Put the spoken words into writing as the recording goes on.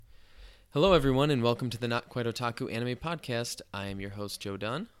Hello, everyone, and welcome to the Not Quite Otaku Anime Podcast. I am your host, Joe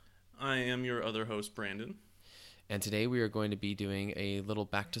Dunn, I am your other host, Brandon. and today we are going to be doing a little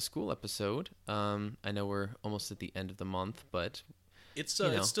back-to-school episode. I know we're almost at the end of the month, but It's You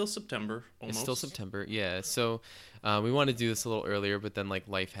know, it's still September, almost. it's still September. Yeah, so we wanted to do this a little earlier, but then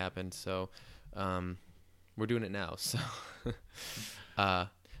life happened, so we're doing it now. So, but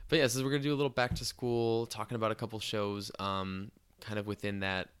yeah, so we're gonna do a little back-to-school, talking about a couple shows, kind of within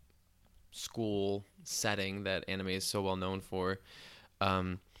that school setting that anime is so well known for.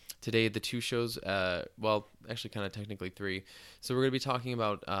 Today, the two shows, well, actually kind of technically three. So we're going to be talking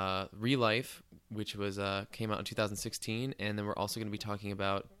about Real Life, which was came out in 2016, and then we're also going to be talking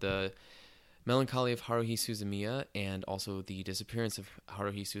about the Melancholy of Haruhi Suzumiya and also the Disappearance of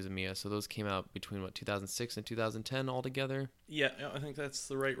Haruhi Suzumiya. So those came out between, 2006 and 2010 altogether. Yeah, I think that's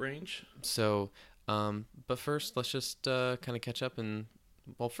the right range. So, but first, let's just kind of catch up and...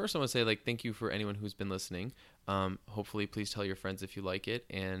 Well, first I want to say, thank you for anyone who's been listening. Hopefully, please tell your friends if you like it,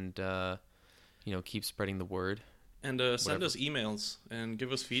 and, keep spreading the word. And send Whatever. us emails and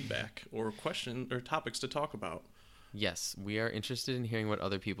give us feedback or questions or topics to talk about. Yes, we are interested in hearing what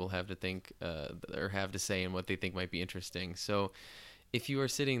other people have to think or have to say and what they think might be interesting. So if you are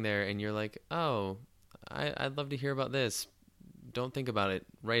sitting there and you're like, oh, I'd love to hear about this, don't think about it.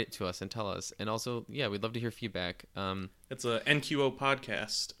 Write it to us and tell us. And also, yeah, we'd love to hear feedback. It's a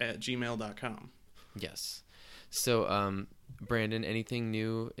nqopodcast@gmail.com. Yes. So, Brandon, anything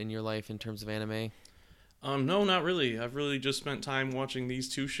new in your life in terms of anime? No, not really. I've really just spent time watching these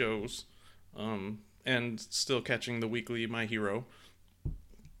two shows, and still catching the weekly My Hero.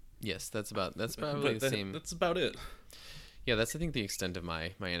 Yes, that's probably But the same. That's about it. Yeah, that's I think the extent of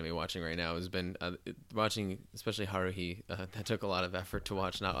my anime watching right now has been watching, especially Haruhi. That took a lot of effort to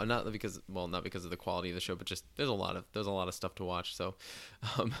watch. Not because of the quality of the show, but just there's a lot of stuff to watch. So,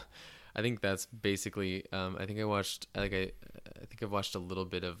 I think that's basically. I think I've watched a little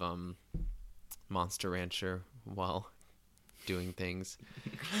bit of Monster Rancher while doing things.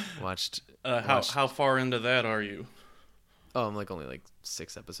 Watched. How far into that are you? Oh, I'm only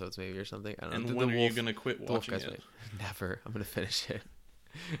 6 episodes maybe or something. I don't know. And when are you going to quit watching it? Never. I'm going to finish it.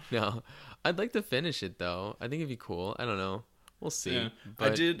 No. I'd like to finish it though. I think it'd be cool. I don't know. We'll see. Yeah.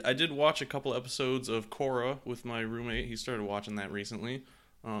 But I did watch a couple episodes of Korra with my roommate. He started watching that recently.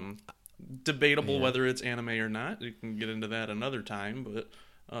 Debatable Yeah. whether it's anime or not. You can get into that another time, but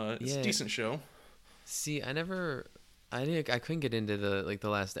it's a decent show. See, I couldn't get into the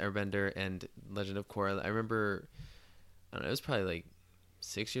Last Airbender and Legend of Korra. I remember, I don't know, it was probably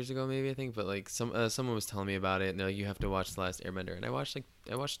 6 years ago maybe, I think, but someone was telling me about it. No, you have to watch The Last Airbender, and I watched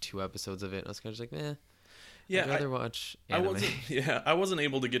 2 episodes of it, and I was kind of just Yeah, I'd rather watch anime. I wasn't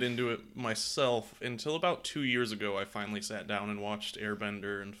able to get into it myself until about 2 years ago. I finally sat down and watched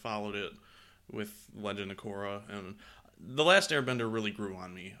Airbender and followed it with Legend of Korra, and The Last Airbender really grew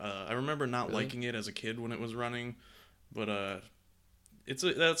on me. I remember not Really? liking it as a kid when it was running, but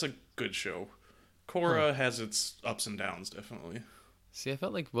that's a good show. Korra has its ups and downs, definitely. See, I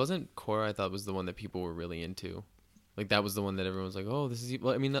felt wasn't Korra, I thought, was the one that people were really into. That was the one that everyone was like, oh, this is...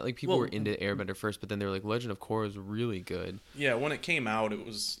 Well, I mean, not people were into Airbender first, but then they were like, Legend of Korra is really good. Yeah, when it came out, it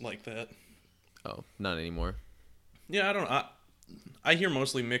was like that. Oh, not anymore. Yeah, I don't know. I hear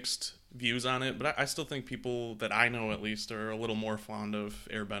mostly mixed views on it, but I still think people that I know, at least, are a little more fond of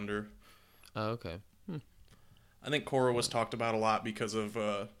Airbender. Oh, okay. I think Korra was talked about a lot because of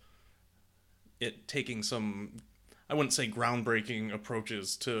it taking some, I wouldn't say groundbreaking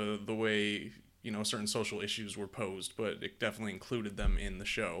approaches to the way, certain social issues were posed, but it definitely included them in the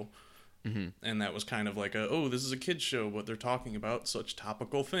show. Mm-hmm. And that was kind of like this is a kid's show, but they're talking about such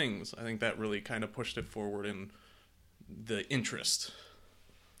topical things. I think that really kind of pushed it forward in the interest.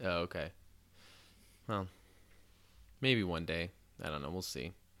 Oh, okay. Well, maybe one day. I don't know. We'll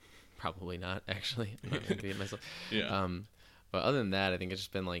see. Probably not, actually. I'm not going to be it myself. Yeah. But other than that, I think it's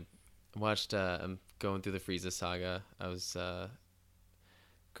just been watched. I'm going through the Frieza saga. I was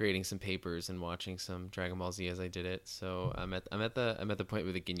creating some papers and watching some Dragon Ball Z as I did it. So I'm at the point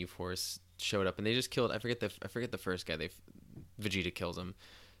where the Ginyu Force showed up and they just killed. I forget the first guy. Vegeta kills him.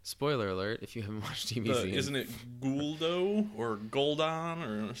 Spoiler alert! If you haven't watched DBZ, Isn't it Guldo or Goldon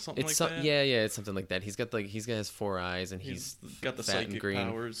or something like that? Yeah, it's something like that. He's got his 4 eyes and he's got the fat psychic and green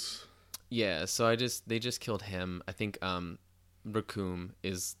powers. Yeah, so they just killed him. I think Raccoon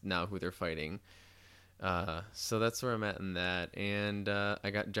is now who they're fighting. So that's where I'm at in that. And I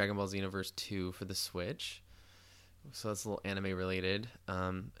got Dragon Ball Xenoverse 2 for the Switch. So that's a little anime related.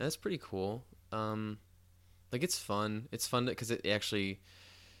 And that's pretty cool. It's fun. It's fun because it actually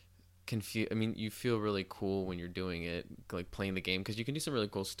can feel. I mean, you feel really cool when you're doing it, like playing the game, because you can do some really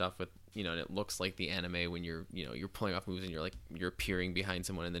cool stuff with, and it looks like the anime when you're pulling off moves and you're appearing behind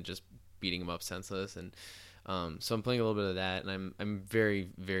someone and then just beating them up senseless. And so I'm playing a little bit of that, and I'm very,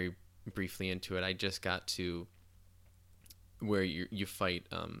 very briefly into it. I just got to where you fight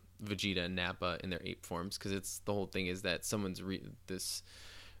Vegeta and Nappa in their ape forms, because it's the whole thing is that someone's this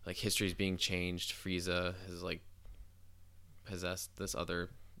like history is being changed. Frieza has like possessed this other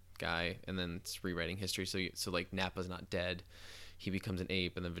guy, and then it's rewriting history. So like Nappa's not dead, he becomes an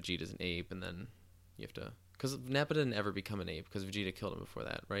ape, and then Vegeta's an ape, and then you have to, because Nappa didn't ever become an ape because Vegeta killed him before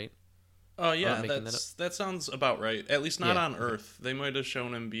that, right? Oh yeah, that sounds about right. At least not on Earth. They might have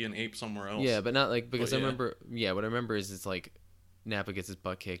shown him be an ape somewhere else. Yeah, but not like, because I remember. Yeah, what I remember is it's like Nappa gets his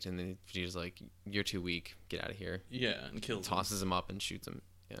butt kicked, and then Vegeta's like, "You're too weak. Get out of here." Yeah, and tosses him up and shoots him.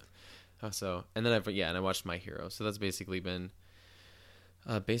 Yeah. So and then I watched My Hero. So that's basically been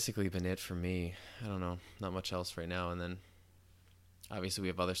it for me. I don't know, not much else right now. And then obviously we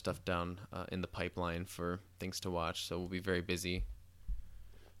have other stuff down in the pipeline for things to watch. So we'll be very busy.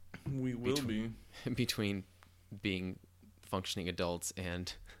 We will be between being functioning adults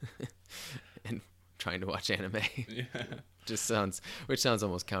and and trying to watch anime. Yeah. Which sounds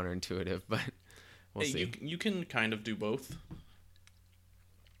almost counterintuitive, but we'll see. You can kind of do both.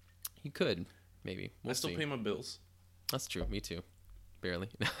 You could, maybe. I still pay my bills. That's true. Me too. Barely.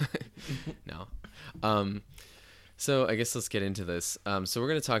 No. So I guess let's get into this. So we're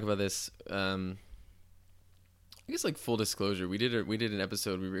going to talk about this. I guess like full disclosure, we did an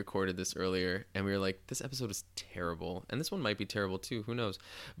episode. We recorded this earlier, and we were like, this episode is terrible, and this one might be terrible too. Who knows?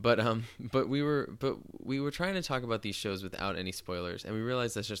 But we were trying to talk about these shows without any spoilers, and we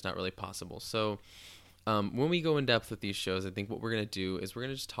realized that's just not really possible. So. When we go in depth with these shows, I think what we're going to do is we're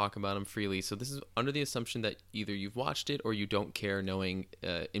going to just talk about them freely. So this is under the assumption that either you've watched it or you don't care knowing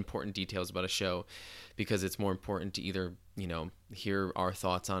important details about a show, because it's more important to either, hear our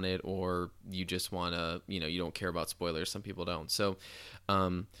thoughts on it, or you just want to, you don't care about spoilers. Some people don't. So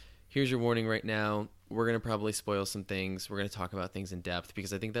here's your warning right now. We're going to probably spoil some things. We're going to talk about things in depth,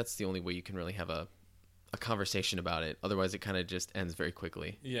 because I think that's the only way you can really have a conversation about it. Otherwise, it kind of just ends very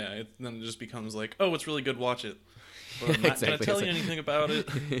quickly. Yeah, then it just becomes like, oh, it's really good, watch it. But I'm not going to tell you anything about it.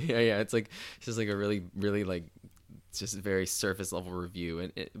 Yeah, it's just like a really, really like, it's just a very surface level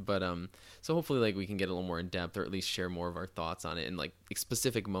review. But so hopefully like we can get a little more in depth, or at least share more of our thoughts on it, and like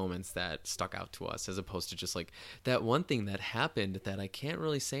specific moments that stuck out to us, as opposed to just like that one thing that happened that I can't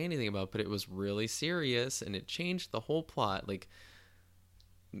really say anything about, but it was really serious and it changed the whole plot. Like,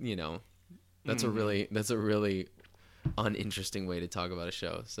 that's a really uninteresting way to talk about a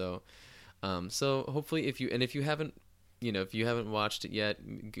show. So, so hopefully if you haven't watched it yet,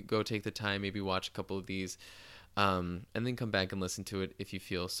 go take the time, maybe watch a couple of these, and then come back and listen to it if you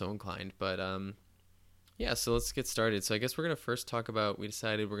feel so inclined. But, yeah, so let's get started. So I guess we're going to first we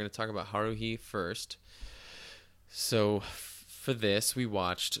decided we're going to talk about Haruhi first. So for this, we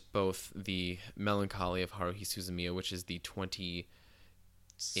watched both the Melancholy of Haruhi Suzumiya, which is the 28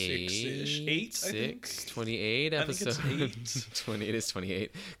 episode. 28 is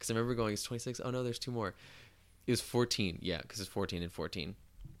 28, because I remember going, it's 26. Oh no, there's two more. It was 14. Yeah, because it's 14 and 14.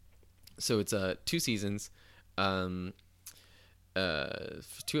 So it's 2 seasons, two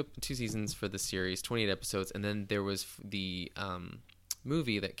seasons for the series, 28 episodes, and then there was the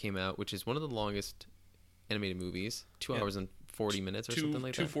movie that came out, which is one of the longest animated movies, 2 hours and 40 minutes or something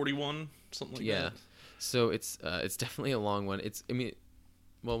like that. 241, something like that. Yeah, so it's definitely a long one.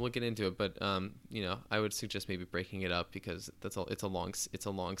 Well, we'll get into it, but I would suggest maybe breaking it up, because it's a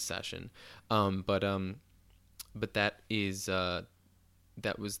long session. But that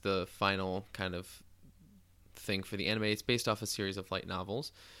was the final kind of thing for the anime. It's based off a series of light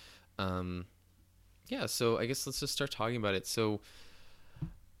novels. Yeah, so I guess let's just start talking about it. So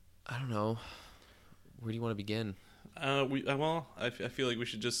I don't know, where do you want to begin? I feel like we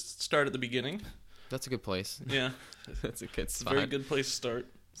should just start at the beginning. That's a good place. Yeah. That's a good spot. It's a very good place to start.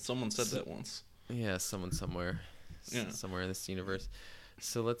 Someone said that once. Yeah, someone somewhere. Yeah. Somewhere in this universe.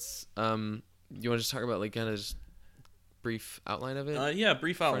 So let's you want to just talk about like kind of just brief outline of it? Yeah,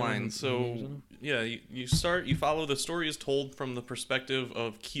 brief outline. So yeah, you follow, the story is told from the perspective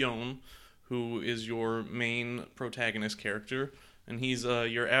of Kyon, who is your main protagonist character, and he's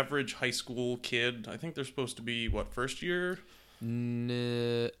your average high school kid. I think they're supposed to be first year?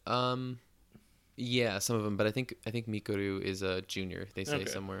 Yeah, some of them, but I think Mikuru is a junior. They say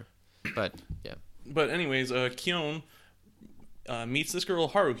somewhere, but yeah. But anyways, Kyon meets this girl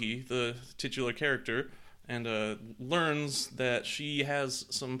Haruhi, the titular character, and learns that she has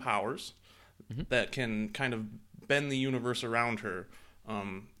some powers that can kind of bend the universe around her.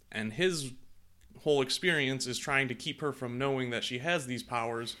 and his whole experience is trying to keep her from knowing that she has these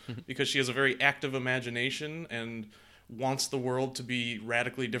powers because she has a very active imagination and wants the world to be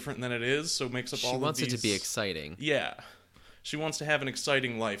radically different than it is, so makes up She all wants of these... it to be exciting. Yeah. She wants to have an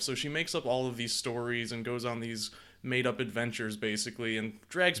exciting life, so she makes up all of these stories and goes on these made-up adventures, basically, and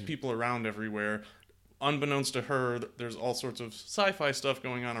drags people around everywhere. Unbeknownst to her, there's all sorts of sci-fi stuff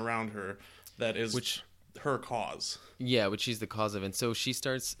going on around her that is her cause. Yeah, which she's the cause of. And so she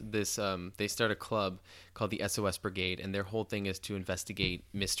starts this, they start a club called the SOS Brigade, and their whole thing is to investigate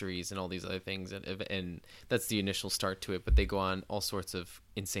mysteries and all these other things. And that's the initial start to it, but they go on all sorts of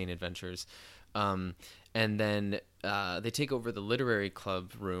insane adventures. And then they take over the literary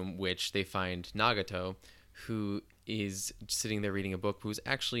club room, which they find Nagato, who is sitting there reading a book, who's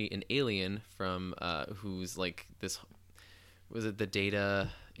actually an alien from, who's like this, was it the data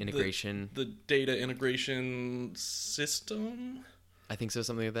integration? The data integration system? I think so,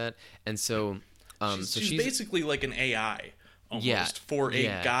 something like that. And so... she's basically like an AI, almost, for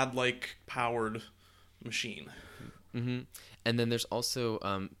a godlike powered machine. Mm-hmm. And then there's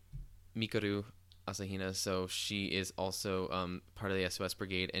also Mikaru Asahina, so she is also part of the SOS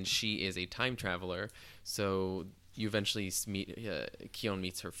Brigade, and she is a time traveler. So you eventually meet Kion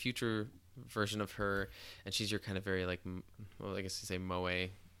meets her future version of her, and she's your kind of very like, well, I guess you say moe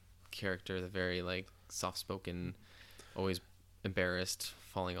character, the very like soft-spoken, always embarrassed,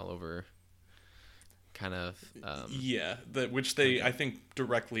 falling all over kind of which they I think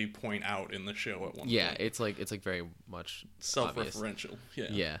directly point out in the show at one point. It's like very much self-referential.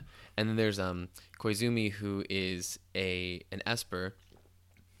 Obvious. Yeah. And then there's Koizumi, who is an Esper,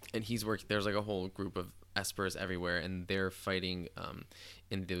 and there's like a whole group of Espers everywhere, and they're fighting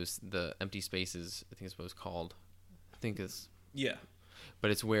in the empty spaces, I think it's what it's called.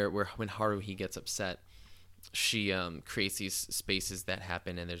 But it's where when Haruhi gets upset, she creates these spaces that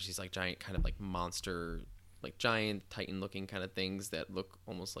happen, and there's these like giant kind of like monster, like giant Titan looking kind of things that look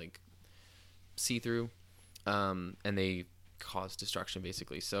almost like see-through, and they cause destruction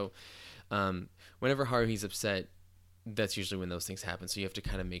basically. So whenever Haruhi's upset, that's usually when those things happen. So you have to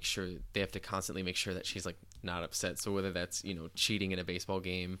kind of they have to constantly make sure that she's like not upset. So whether that's, cheating in a baseball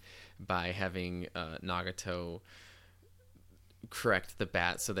game by having Nagato correct the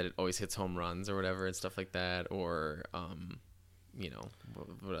bat so that it always hits home runs or whatever and stuff like that, or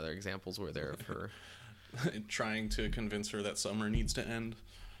what other examples were there of her trying to convince her that summer needs to end.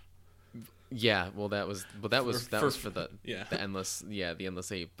 Yeah, well that was for the endless the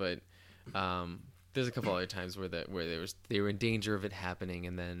endless eight, but there's a couple other times where they were in danger of it happening,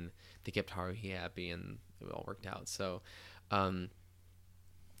 and then they kept Haruhi happy and it all worked out. So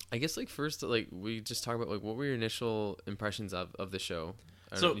I guess, like, first, like, we just talk about, like, what were your initial impressions of the show?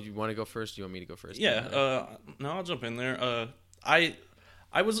 So, you want to go first? Do you want me to go first? Yeah, no, I'll jump in there.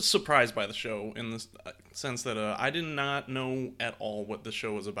 I was surprised by the show in the sense that I did not know at all what the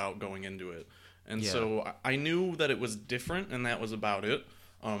show was about going into it. And so I knew that it was different, and that was about it.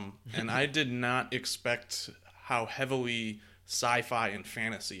 And I did not expect how heavily sci-fi and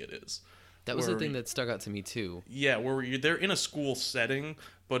fantasy it is. That was the thing that stuck out to me, too. Yeah, where they're in a school setting,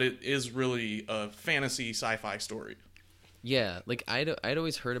 but it is really a fantasy sci-fi story. Yeah, like, I'd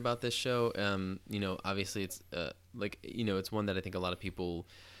always heard about this show. Obviously it's, it's one that I think a lot of people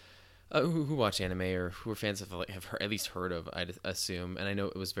who watch anime or who are fans of have at least heard of, I'd assume. And I know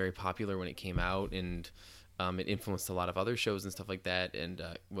it was very popular when it came out, and it influenced a lot of other shows and stuff like that. And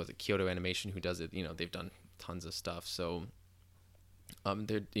was it Kyoto Animation who does it? They've done tons of stuff. So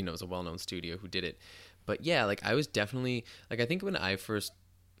they're, it's a well-known studio who did it. But yeah, like, I was definitely, like, I think when I first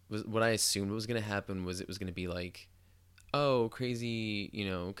what I assumed was going to happen was it was going to be like, oh, crazy,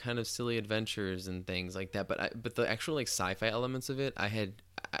 kind of silly adventures and things like that. But the actual, like, sci-fi elements of it, I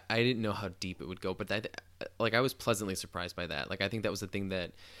didn't know how deep it would go. But I was pleasantly surprised by that. Like, I think that was the thing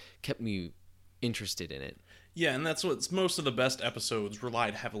that kept me interested in it. Yeah, and that's what most of the best episodes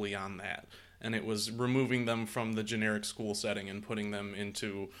relied heavily on that. And it was removing them from the generic school setting and putting them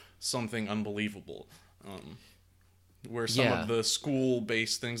into something unbelievable. Where some of the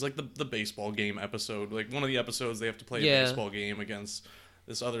school-based things, like the baseball game episode, like one of the episodes they have to play a baseball game against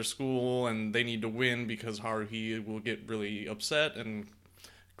this other school, and they need to win because Haruhi will get really upset and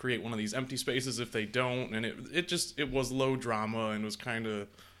create one of these empty spaces if they don't. And it was low drama and was kind of,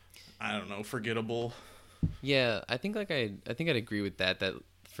 I don't know, forgettable. Yeah, I think I'd agree with that. That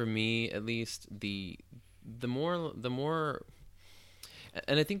for me, at least, the more,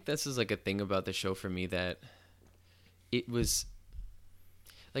 and I think this is like a thing about the show for me that it was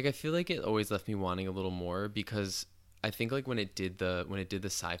like, I feel like it always left me wanting a little more, because I think like when it did the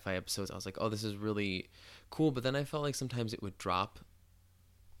sci-fi episodes, I was like, oh, this is really cool. But then I felt like sometimes it would drop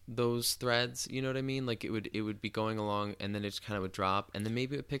those threads, you know what I mean? Like it would be going along and then it just kind of would drop and then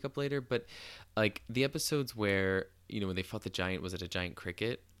maybe it would pick up later. But like the episodes where, when they fought the giant, was it a giant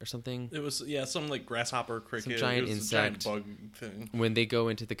cricket or something? It was, yeah, some like grasshopper cricket. Some giant it was insect. a giant bug thing. When they go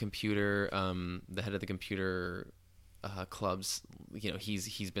into the computer, the head of the computer clubs,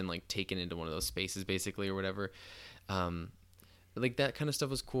 he's been like taken into one of those spaces basically or whatever. Like that kind of stuff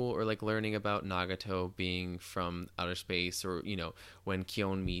was cool, or like learning about Nagato being from outer space, or when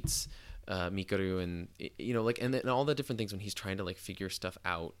Kion meets Mikuru, and like, and then all the different things when he's trying to like figure stuff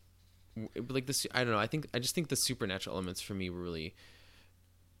out. Like this, I don't know. I just think the supernatural elements for me were really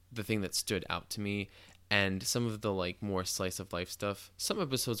the thing that stood out to me, and some of the like more slice of life stuff. Some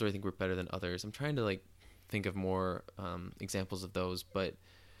episodes I think were better than others. I'm trying to like think of more examples of those, but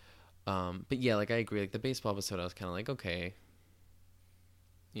yeah, like I agree. Like the baseball episode, I was kind of like, okay.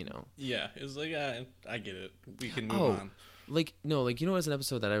 Yeah, it was like, yeah, I get it. We can move on. Like no, like as an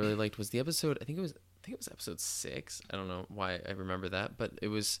episode that I really liked was the episode. I think it was episode 6. I don't know why I remember that, but it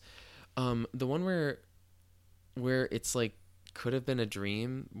was the one where it's like could have been a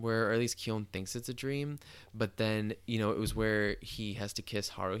dream, where or at least Kion thinks it's a dream, but then it was where he has to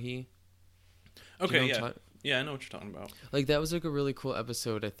kiss Haruhi. Okay, yeah, I know what you're talking about. Like that was like a really cool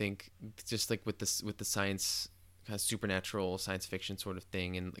episode. I think just like with the science. Kind of supernatural science fiction sort of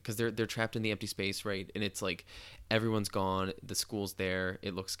thing, and because they're trapped in the empty space, right? And it's like everyone's gone, the school's there,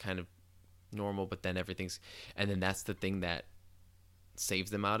 it looks kind of normal, but then and then that's the thing that saves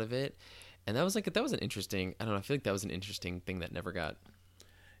them out of it. And that was an interesting, I don't know, I feel like that was an interesting thing that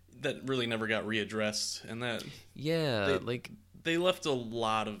really never got readdressed, and that they left a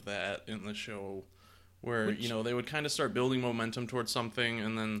lot of that in the show, where they would kind of start building momentum towards something,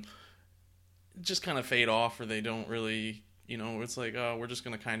 and then just kind of fade off, or they don't really, it's like, oh, we're just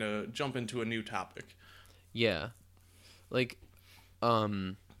going to kind of jump into a new topic. Yeah. Like,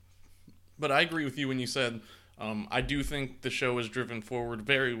 but I agree with you when you said, I do think the show is driven forward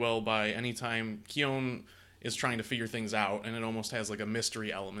very well by anytime Kion is trying to figure things out, and it almost has like a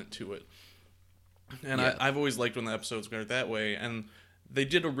mystery element to it. And yeah. I've always liked when the episodes go that way, and they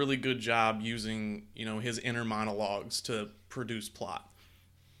did a really good job using, his inner monologues to produce plot.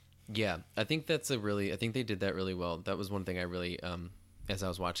 Yeah, I think I think they did that really well. That was one thing I really, as I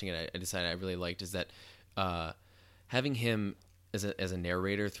was watching it, I decided I really liked, is that having him as a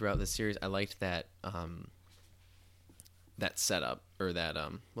narrator throughout the series. I liked that that setup, or that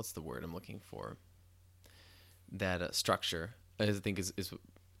what's the word I'm looking for? That structure. I think is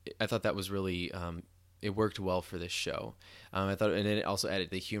I thought that was really it worked well for this show. I thought, and it also added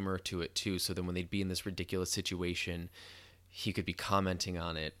the humor to it too. So then when they'd be in this ridiculous situation, he could be commenting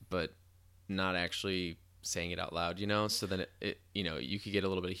on it, but not actually saying it out loud, So then it you could get a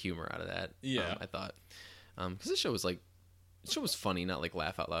little bit of humor out of that. Yeah, I thought, because the show was funny, not like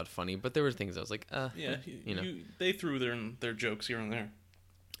laugh out loud funny, but there were things I was like, yeah, they threw their jokes here and there.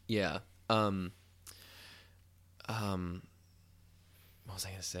 Yeah. What was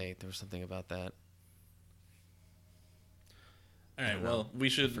I gonna say? There was something about that. All right. Well, we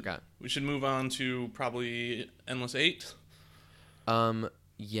should move on to probably Endless 8.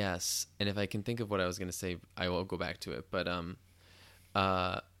 Yes, and if I can think of what I was gonna say, I will go back to it. But I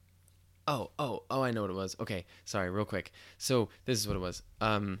know what it was. Okay, sorry, real quick. So this is what it was.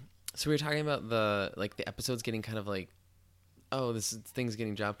 So we were talking about the episodes getting kind of like, oh, this thing's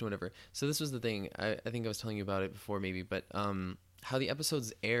getting dropped or whatever. So this was the thing. I think I was telling you about it before, maybe, but how the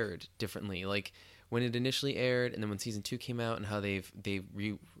episodes aired differently, like when it initially aired, and then when season 2 came out, and how they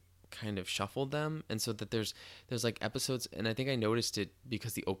kind of shuffled them, and so that there's like episodes, and I think I noticed it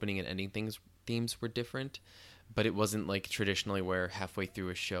because the opening and ending themes were different, but it wasn't like traditionally where halfway through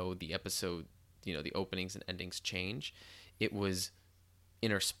a show the episode, the openings and endings change. It was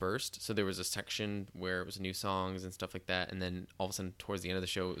interspersed, so there was a section where it was new songs and stuff like that, and then all of a sudden towards the end of the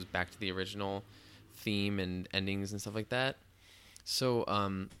show it was back to the original theme and endings and stuff like that. So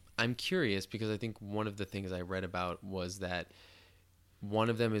I'm curious, because I think one of the things I read about was that one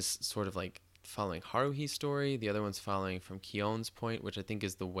of them is sort of like following Haruhi's story, the other one's following from Kion's point, which I think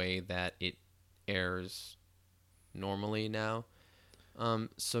is the way that it airs normally now.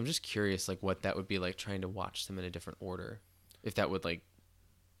 So I'm just curious, like, what that would be like trying to watch them in a different order, if that would like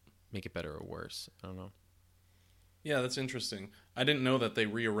make it better or worse. I don't know. Yeah, that's interesting. I didn't know that they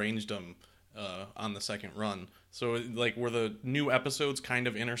rearranged them on the second run. So, like, were the new episodes kind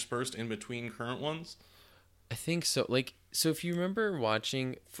of interspersed in between current ones? I think so. Like, so if you remember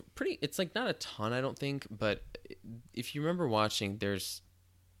watching, it's like not a ton, I don't think, but if you remember watching,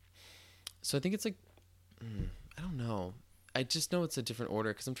 so I think it's like, I don't know. I just know it's a different order,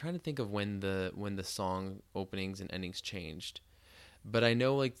 because I'm trying to think of when the song openings and endings changed. But I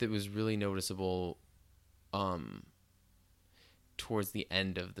know like that was really noticeable towards the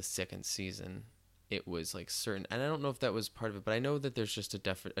end of the second season. It was like certain, and I don't know if that was part of it, but I know that there's just a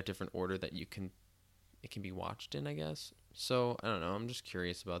different order that it can be watched in, I guess. So I don't know. I'm just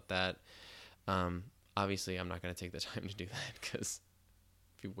curious about that. Obviously, I'm not going to take the time to do that because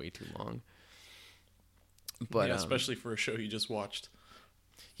it'd be way too long. But yeah, especially for a show you just watched.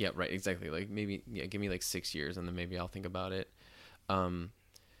 Yeah, right. Exactly. Like maybe, yeah, give me like 6 years and then maybe I'll think about it.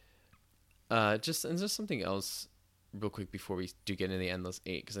 Just something else real quick before we do get into the Endless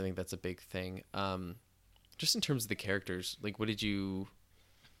Eight, because I think that's a big thing. Just in terms of the characters, like what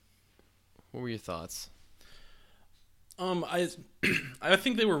were your thoughts? I I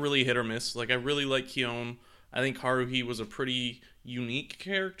think they were really hit or miss. Like I really like Kyon. I think Haruhi was a pretty unique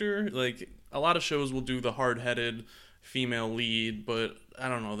character. Like a lot of shows will do the hard-headed female lead, but I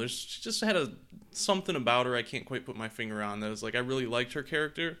don't know. She just had something about her I can't quite put my finger on. That is like I really liked her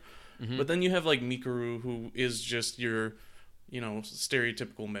character. Mm-hmm. But then you have like Mikuru, who is just your,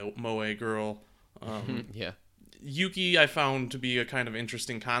 stereotypical moe girl. Yeah. Yuki I found to be a kind of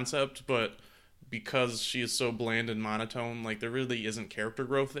interesting concept, but because she is so bland and monotone, like there really isn't character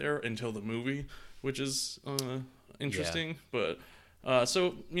growth there until the movie, which is interesting. Yeah. But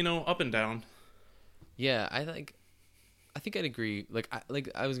so up and down. Yeah, I think I'd agree. Like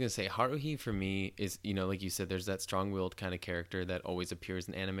I was gonna say, Haruhi for me is, like you said, there's that strong-willed kind of character that always appears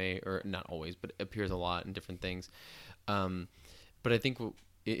in anime, or not always, but appears a lot in different things. But I think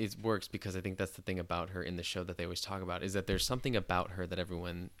it works because I think that's the thing about her in the show that they always talk about, is that there's something about her that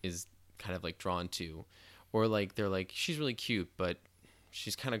everyone is kind of like drawn to, or like they're like, she's really cute, but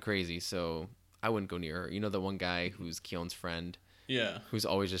she's kind of crazy, so I wouldn't go near her. The one guy who's Kyon's friend, yeah, who's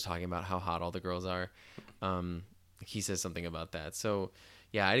always just talking about how hot all the girls are. He says something about that. So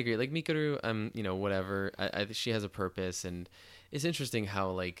yeah, I'd agree. Like Mikuru, whatever. She has a purpose, and it's interesting how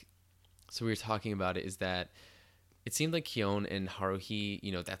like, so we were talking about it, is that it seemed like Kyon and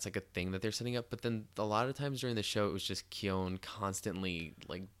Haruhi, that's like a thing that they're setting up. But then a lot of times during the show, it was just Kyon constantly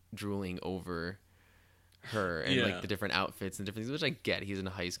like drooling over her and like the different outfits and different things, which I get. He's in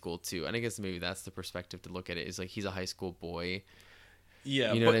high school too, and I guess maybe that's the perspective to look at it, is like he's a high school boy.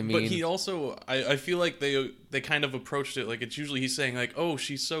 Yeah, what I mean? But he also, I feel like they kind of approached it like it's usually he's saying like, oh,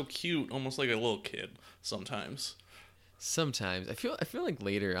 she's so cute, almost like a little kid. Sometimes I feel like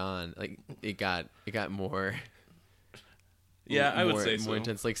later on, like it got more. Yeah, I would say more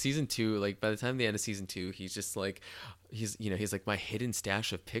intense. Like season 2, like by the time the end of season 2, he's just like, he's like my hidden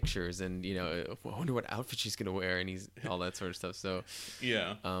stash of pictures, and I wonder what outfit she's gonna wear, and he's all that sort of stuff. So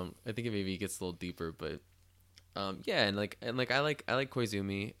yeah, I think it maybe gets a little deeper, but. Yeah, and I like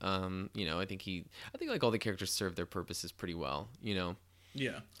Koizumi. I think like all the characters serve their purposes pretty well.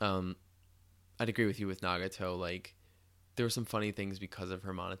 Yeah. I'd agree with you with Nagato. Like, there were some funny things because of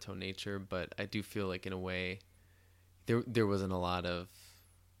her monotone nature, but I do feel like in a way, there wasn't a lot of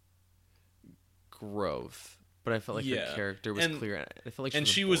growth. But I felt like her character was clear. I felt like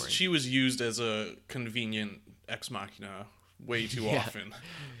she was used as a convenient ex machina way too often.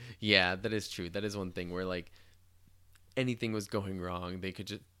 Yeah, that is true. That is one thing where like. Anything was going wrong, they could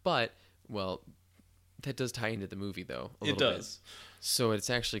just. But that does tie into the movie though. It does. Bit. So it's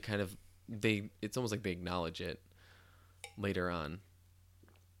actually kind of it's almost like they acknowledge it later on.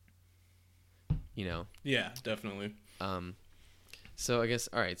 Yeah, definitely. So I guess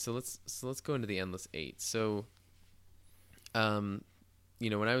all right. So let's go into the Endless Eight. So, when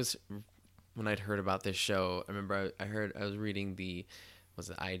I'd heard about this show, I remember I was reading was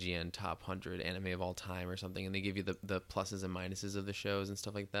it IGN top 100 anime of all time or something, and they give you the pluses and minuses of the shows and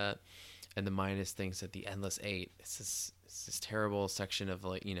stuff like that. And the minus thing said the Endless Eight. It's this terrible section of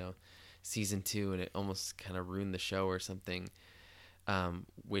like season 2, and it almost kind of ruined the show or something.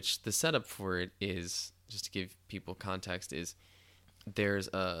 Which the setup for it is, just to give people context, is there's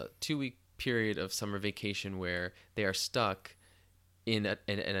a 2-week period of summer vacation where they are stuck in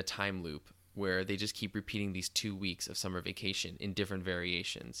a time loop, where they just keep repeating these 2 weeks of summer vacation in different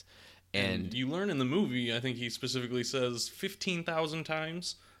variations. And you learn in the movie, I think he specifically says 15,000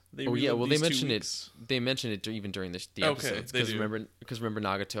 times. They mention it. They mention it even during the episodes. Because remember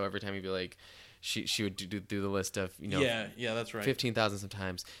Nagato, every time he'd be like, she would do the list of yeah, that's right, 15,000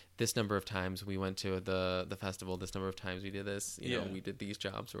 sometimes. This number of times we went to the festival. This number of times we did this. We did these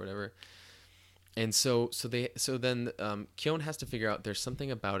jobs or whatever. And so then Kyon has to figure out, there's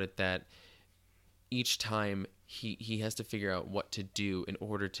something about it that each time he has to figure out what to do in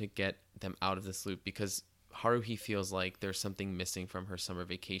order to get them out of this loop, because Haruhi feels like there's something missing from her summer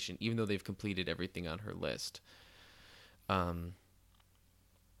vacation, even though they've completed everything on her list.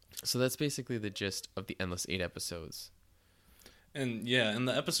 So that's basically the gist of the Endless Eight episodes. And yeah, and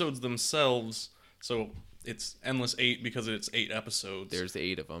the episodes themselves, so it's Endless 8 because it's 8 episodes. There's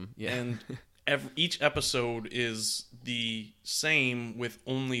 8 of them. Yeah. And each episode is the same with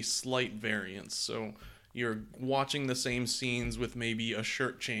only slight variance. So you're watching the same scenes with maybe a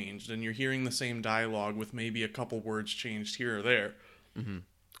shirt changed, and you're hearing the same dialogue with maybe a couple words changed here or there. Mm-hmm.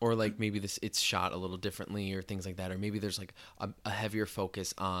 Or like maybe it's shot a little differently or things like that. Or maybe there's like a heavier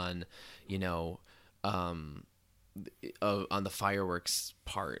focus on, on the fireworks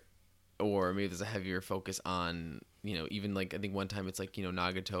part. Or maybe there's a heavier focus on, even like I think one time it's like,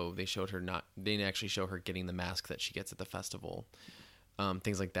 Nagato, they didn't actually show her getting the mask that she gets at the festival.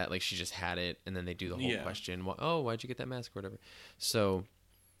 Things like that. Like she just had it and then they do the whole question. Why'd you get that mask or whatever? So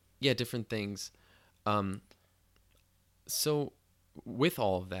yeah, different things. So with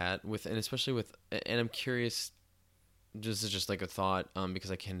all of that, and especially with, and I'm curious, this is just like a thought,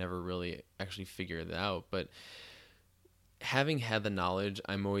 because I can never really actually figure it out, but having had the knowledge,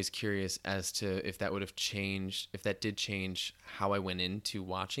 I'm always curious as to if that would have changed, if that did change how I went into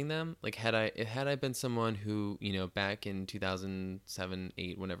watching them. Like had I been someone who, back in 2007,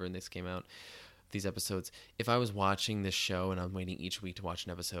 8, whenever this came out, these episodes, if I was watching this show and I'm waiting each week to watch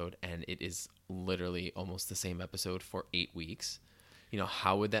an episode and it is literally almost the same episode for 8 weeks,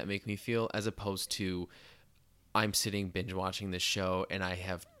 how would that make me feel, as opposed to I'm sitting binge watching this show and I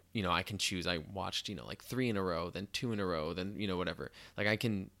have, I can choose. I watched, like 3 in a row, then 2 in a row, then, whatever. Like I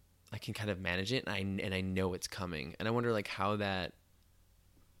can kind of manage it, and I know it's coming. And I wonder like how that.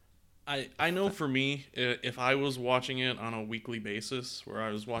 I know for me, if I was watching it on a weekly basis, where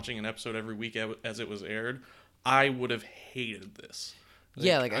I was watching an episode every week as it was aired, I would have hated this.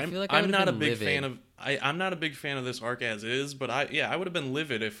 Like I feel like I'm not a big fan of. I'm not a big fan of this arc as is, but I would have been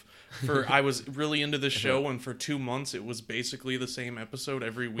livid if I was really into this show and for 2 months it was basically the same episode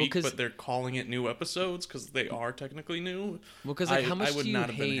every week, but they're calling it new episodes because they are technically new. Well, because like, how much do you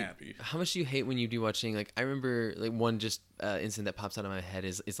hate? How much do you hate when you do watching? Like I remember like one just incident that pops out of my head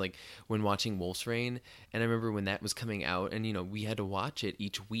is like when watching Wolf's Rain, and I remember when that was coming out, and we had to watch it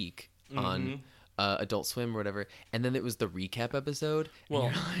each week on. Adult Swim or whatever, and then it was the recap episode.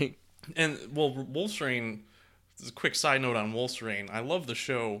 Wolf's Rain. This is a quick side note on Wolf's Rain. I love the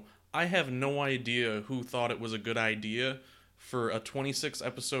show. I have no idea who thought it was a good idea for a 26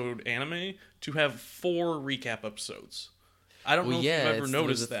 episode anime to have 4 recap episodes. I don't know if you've ever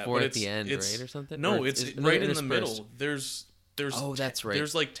noticed that, but it's at the end, right, or something. No, it's right in the middle. There's that's right.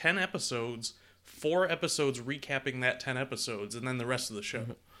 There's like 10 episodes, 4 episodes recapping that 10 episodes, and then the rest of the show.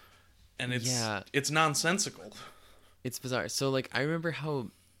 And it's nonsensical. It's bizarre. So like I remember how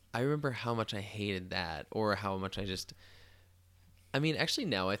much I hated that, or how much I mean, actually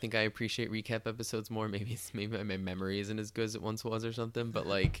now I think I appreciate recap episodes more. Maybe my memory isn't as good as it once was or something, but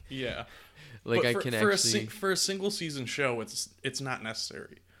like yeah. Like but for a single season show, it's not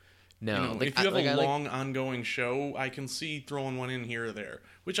necessary. No, if you have a long ongoing show, I can see throwing one in here or there,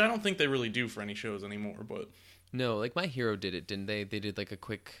 which I don't think they really do for any shows anymore, but no, like My Hero did it, didn't they? They did like a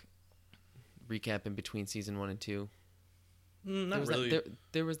quick recap in between season 1 and 2. Not really.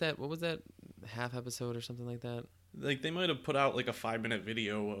 There was that. What was that? Half episode or something like that. Like they might have put out like a 5-minute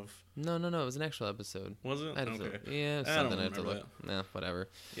video of. No. It was an actual episode. Was it? Okay. Yeah, something I had to look. Nah, whatever.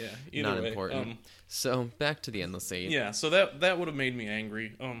 Yeah. Not important. So back to the Endless 8. Yeah. So that would have made me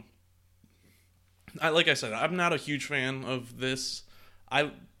angry. Like I said, I'm not a huge fan of this.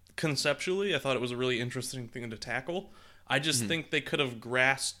 Conceptually, I thought it was a really interesting thing to tackle. I just think they could have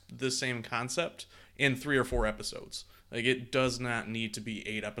grasped the same concept in 3 or 4 episodes. Like, it does not need to be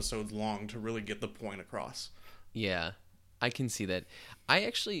 8 episodes long to really get the point across. Yeah, I can see that.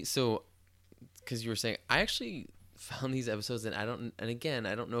 Because you were saying, I actually found these episodes, and I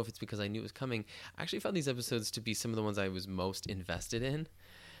don't know if it's because I knew it was coming. I actually found these episodes to be some of the ones I was most invested in,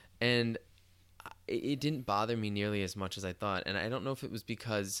 and it didn't bother me nearly as much as I thought. And I don't know if it was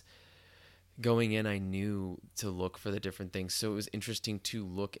because going in, I knew to look for the different things. So it was interesting to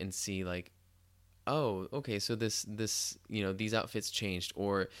look and see like, oh, okay, so this, these outfits changed,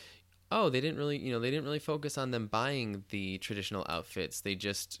 or, oh, they didn't really focus on them buying the traditional outfits. They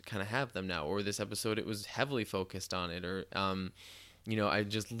just kind of have them now. Or this episode, it was heavily focused on it. Or, I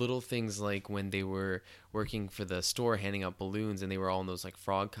just little things like when they were working for the store handing out balloons and they were all in those like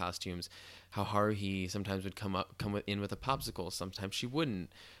frog costumes, how Haruhi sometimes would come in with a popsicle. Sometimes she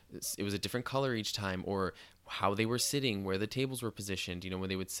wouldn't. It was a different color each time. Or how they were sitting, where the tables were positioned. When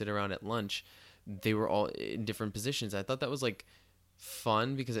they would sit around at lunch, they were all in different positions. I thought that was like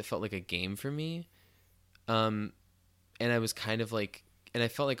fun because it felt like a game for me. And I was kind of like, and I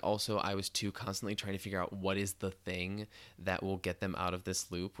felt like also I was too constantly trying to figure out what is the thing that will get them out of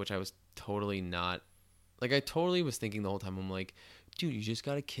this loop, which I was totally not Like, I totally was thinking the whole time, I'm like, dude, you just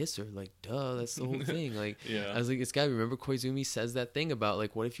gotta kiss her. Like, duh, that's the whole thing. Like, Yeah. I was like, this guy, remember Koizumi says that thing about,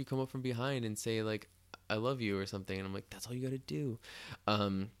 like, what if you come up from behind and say, like, I love you or something? And I'm like, that's all you gotta do.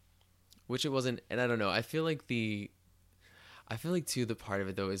 Which it wasn't, and I don't know. I feel like too, the part of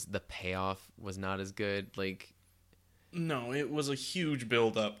it, though, is the payoff was not as good. Like, No, it was a huge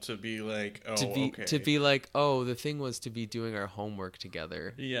build up to be like, oh, okay. to be like, oh, the thing was to be doing our homework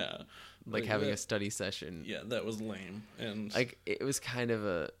together. Yeah. Like having a study session. Yeah, that was lame. And like, it was kind of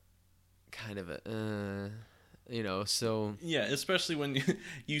a so yeah, especially when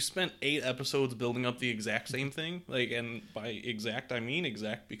you spent 8 episodes building up the exact same thing. Like, and by exact I mean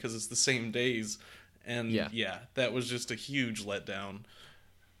exact because it's the same days. And yeah, that was just a huge letdown.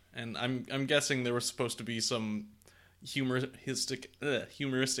 And I'm guessing there was supposed to be some humoristic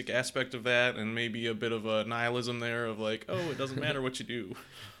aspect of that, and maybe a bit of a nihilism there of like, oh, it doesn't matter what you do.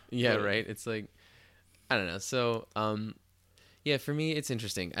 Yeah, right. It's like, I don't know. So, yeah, for me, it's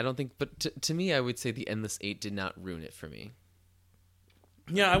interesting. I don't think, but to me, I would say the Endless Eight did not ruin it for me.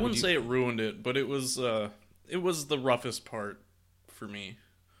 Yeah, I wouldn't say it ruined it, but it was the roughest part for me.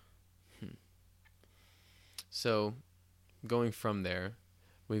 So, going from there,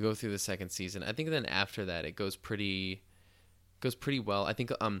 we go through the second season. I think then after that, it goes pretty well. I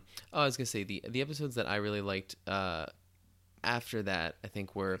think I was gonna say the episodes that I really liked after that, I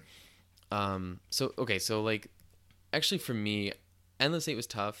think were so like, actually for me, Endless Eight was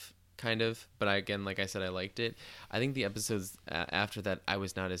tough, kind of, but like I said, I liked it. I think the episodes after that I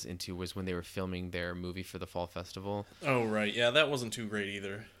was not as into was when they were filming their movie for the fall festival. Oh right, yeah, that wasn't too great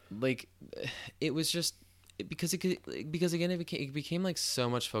either. Like, it was just because again it became like so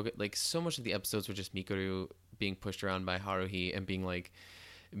much focus, like so much of the episodes were just Mikuru being pushed around by Haruhi and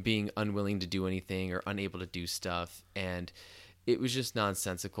being unwilling to do anything or unable to do stuff, and it was just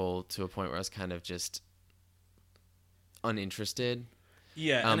nonsensical to a point where I was kind of just uninterested.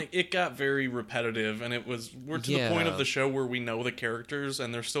 Yeah, and it got very repetitive, and we're to the point of the show where we know the characters,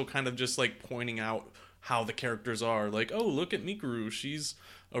 and they're still kind of just like pointing out how the characters are. Like, oh, look at Mikuru, she's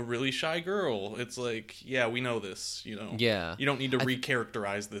a really shy girl. It's like, yeah, we know this, you know. Yeah. You don't need to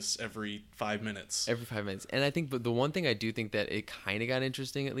recharacterize this every 5 minutes. And I think, but the one thing I do think that it kind of got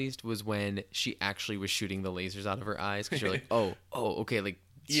interesting, at least, was when she actually was shooting the lasers out of her eyes, because you're like, oh, okay, like,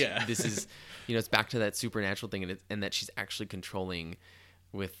 yeah, this is, it's back to that supernatural thing, and that she's actually controlling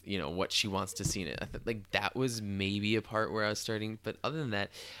with what she wants to see in it. I think like that was maybe a part where I was starting, but other than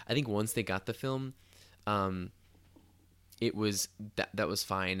that, I think once they got the film, it was that was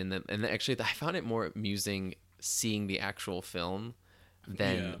fine, and actually I found it more amusing seeing the actual film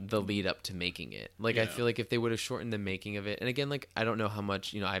than the lead up to making it. Like, I feel like if they would have shortened the making of it, and again, like, I don't know how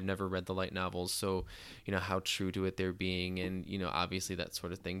much, I've never read the light novels, so how true to it they're being, and obviously that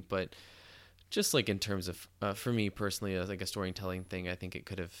sort of thing, but just like in terms of for me personally, as like a storytelling thing, I think it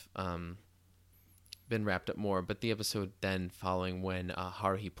could have been wrapped up more. But the episode then following when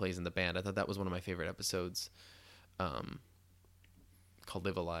Haruhi plays in the band, I thought that was one of my favorite episodes. Called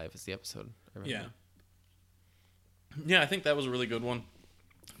 "Live Alive" is the episode. Yeah, I think that was a really good one.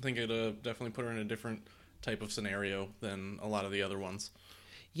 I think it definitely put her in a different type of scenario than a lot of the other ones.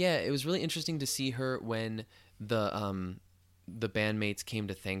 Yeah, it was really interesting to see her when the bandmates came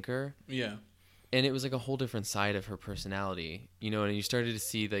to thank her. Yeah. And it was like a whole different side of her personality, and you started to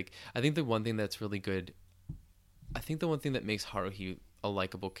see, like, I think the one thing that's really good, I think the one thing that makes Haruhi a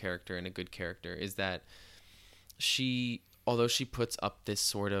likable character and a good character is that although she puts up this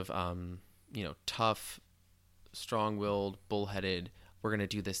sort of, tough, strong-willed, bullheaded, we're going to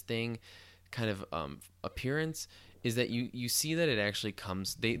do this thing kind of appearance, is that you see that it actually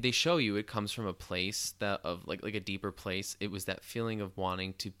comes, they show you it comes from a place of like a deeper place. It was that feeling of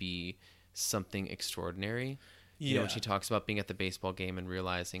wanting to be something extraordinary. When she talks about being at the baseball game and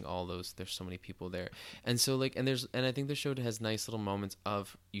realizing there's so many people there, and so like, and I think the show has nice little moments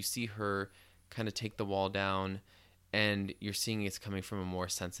of, you see her kind of take the wall down, and you're seeing it's coming from a more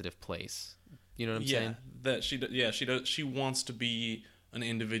sensitive place. You know what I'm saying? That she does. She wants to be an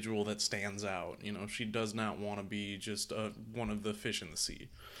individual that stands out. She does not want to be just one of the fish in the sea.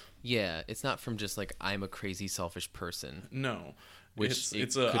 Yeah, it's not from just like, I'm a crazy selfish person. No. Which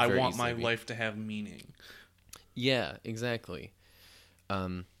it's I want my life to have meaning. Yeah, exactly.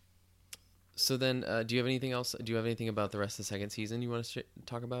 So then, do you have anything else? Do you have anything about the rest of the second season you want to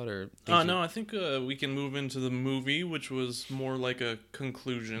talk about, or? No, I think we can move into the movie, which was more like a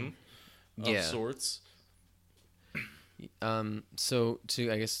conclusion of sorts. So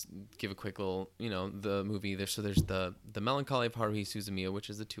to, I guess, give a quick little, the movie. There's the Melancholy of Haruhi Suzumiya, which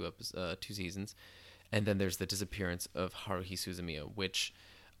is the two seasons. And then there's the disappearance of Haruhi Suzumiya, which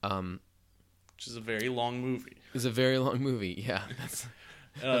which is a very long movie. It's a very long movie. Yeah, that's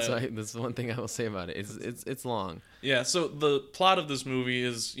the one thing I will say about it. It's long. Yeah, so the plot of this movie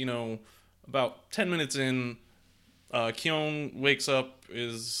is, about 10 minutes in, Kyon wakes up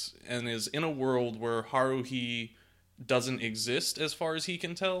is in a world where Haruhi doesn't exist as far as he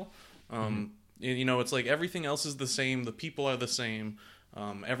can tell. It's like everything else is the same, the people are the same,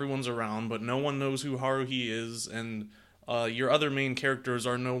 everyone's around, but no one knows who Haruhi is, and your other main characters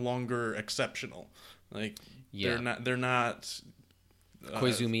are no longer exceptional. Like, they're not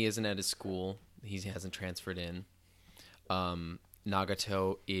Koizumi isn't at his school. He hasn't transferred in.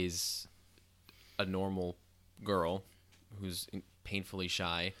 Nagato is a normal girl who's painfully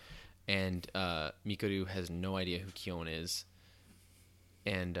shy, and Mikuru has no idea who Kyon is,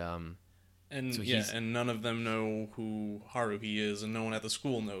 and none of them know who Haruhi is, and no one at the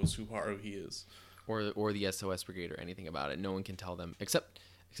school knows who Haruhi is, or the SOS Brigade or anything about it. No one can tell them except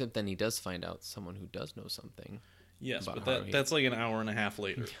then he does find out someone who does know something. Yes, but that's like an hour and a half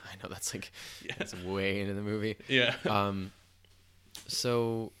later. I know, that's that's way into the movie. Yeah.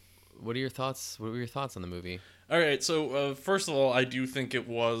 So, what are your thoughts? What were your thoughts on the movie? All right. So, first of all, I do think it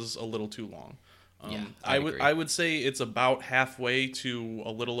was a little too long. I would say it's about halfway to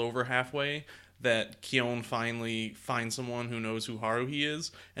a little over halfway that Kyon finally finds someone who knows who Haruhi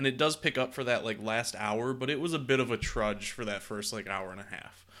is, and it does pick up for that like last hour, but it was a bit of a trudge for that first like hour and a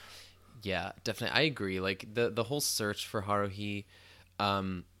half. Yeah, definitely. I agree. Like the whole search for Haruhi,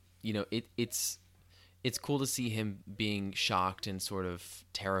 it's cool to see him being shocked and sort of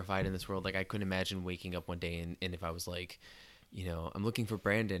terrified in this world. Like I couldn't imagine waking up one day and if I was like, I'm looking for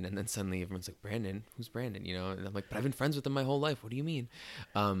Brandon, and then suddenly everyone's like, Brandon? Who's Brandon? And I'm like, but I've been friends with him my whole life. What do you mean?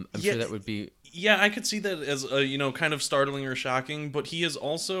 I'm sure that would be... Yeah, I could see that as, kind of startling or shocking, but he has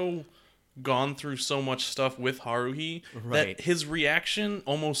also gone through so much stuff with Haruhi that his reaction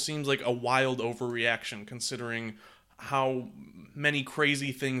almost seems like a wild overreaction considering how many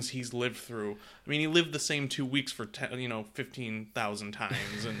crazy things he's lived through. I mean, he lived the same 2 weeks for 15,000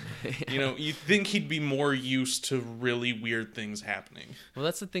 times, and you think he'd be more used to really weird things happening. Well,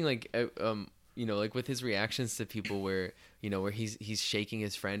 that's the thing. Like, like with his reactions to people, where where he's shaking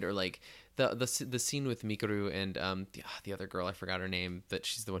his friend, or like the scene with Mikuru and the other girl, I forgot her name, but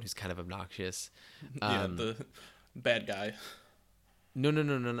she's the one who's kind of obnoxious. The bad guy. No,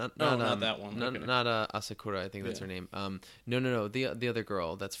 not that one. Not Asakura. I think that's her name. No. The other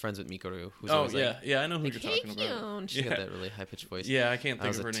girl that's friends with Mikuru. Who's I know who you're talking about. Kyon. She's got that really high pitched voice. Yeah, I can't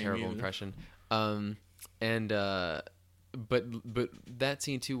think of her name. That was a terrible impression. But that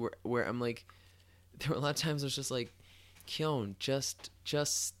scene too, where I'm like, there were a lot of times I was just like, Kyon, just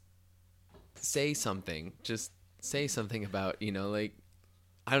say something. Just say something about like.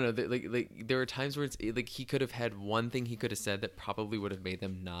 I don't know. Like there were times where it's like he could have had one thing he could have said that probably would have made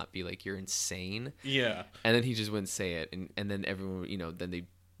them not be like, you're insane. Yeah. And then he just wouldn't say it, and then everyone, then they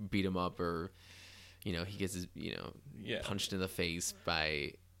beat him up, or he gets his punched in the face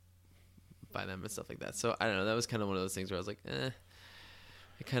by them and stuff like that. So I don't know. That was kind of one of those things where I was like, it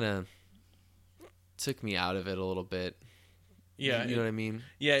kind of took me out of it a little bit. Yeah. You know what I mean?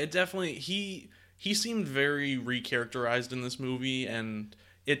 Yeah. It definitely he seemed very recharacterized in this movie, and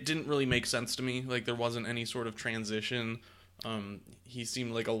it didn't really make sense to me. Like, there wasn't any sort of transition. He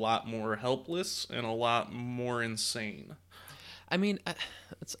seemed like a lot more helpless and a lot more insane. I mean, I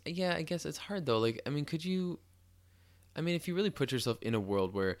guess it's hard, though. Like, I mean, if you really put yourself in a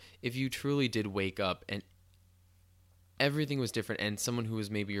world where if you truly did wake up and everything was different, and someone who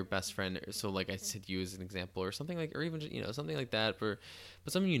was maybe your best friend, so like I said, you as an example, or something like, or even, something like that, but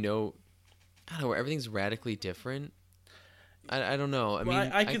someone, I don't know, where everything's radically different. I don't know.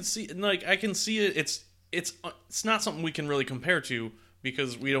 I can see it. It's not something we can really compare to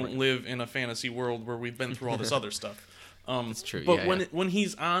because we don't live in a fantasy world where we've been through all this other stuff. That's true. But when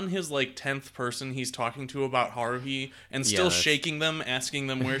he's on his like 10th person he's talking to about Haruhi and still shaking them, asking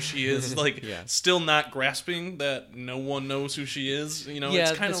them where she is, like still not grasping that no one knows who she is.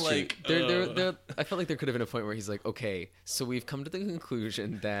 It's kind of like there. I felt like there could have been a point where he's like, okay, so we've come to the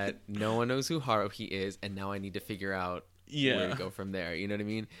conclusion that no one knows who Haruhi is, and now I need to figure out where to go from there. You know what I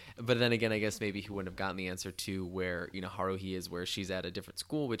mean? But then again, I guess maybe he wouldn't have gotten the answer to where Haruhi is, where she's at a different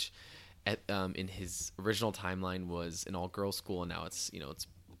school, which in his original timeline was an all-girls school, and now it's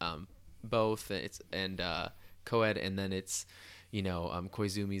both, and co-ed, and then it's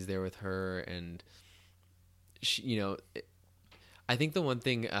Koizumi's there with her, and she, I think the one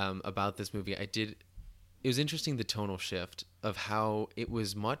thing about this movie it was interesting, the tonal shift of how it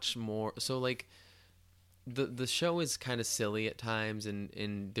was much more so like the show is kind of silly at times,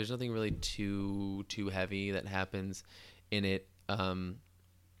 and there's nothing really too heavy that happens in it.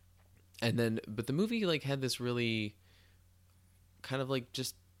 And then, but the movie like had this really kind of like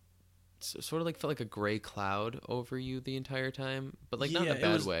just sort of like felt like a gray cloud over you the entire time, but like not in a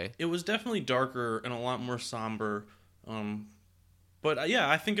bad way. It was definitely darker and a lot more somber. But yeah,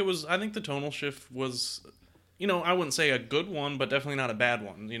 I think it was. I think the tonal shift was, I wouldn't say a good one, but definitely not a bad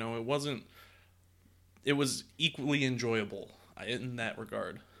one. It wasn't. It was equally enjoyable in that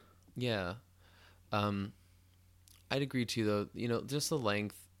regard. Yeah, I'd agree too. Though just the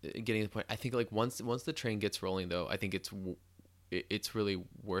length, getting to the point. I think like once the train gets rolling, though, I think it's really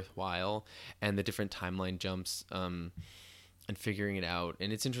worthwhile, and the different timeline jumps. And figuring it out,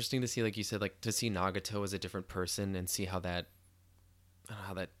 and it's interesting to see, like you said, like to see Nagato as a different person and see how that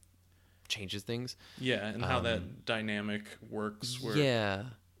changes things. Yeah, and how that dynamic works. Where, yeah,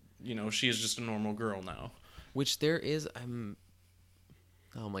 she is just a normal girl now. Which there is. I'm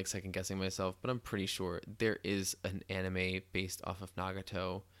like second guessing myself, but I'm pretty sure there is an anime based off of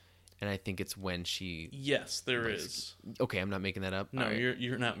Nagato, and I think it's when she. Yes, there is. Okay, I'm not making that up. No,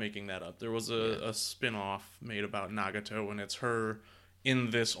 you're not making that up. There was a spin-off made about Nagato, and it's her in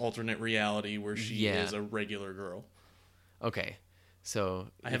this alternate reality where she is a regular girl. Okay, so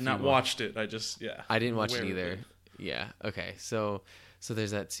I have not watched it. I didn't watch it either. Yeah. Okay. So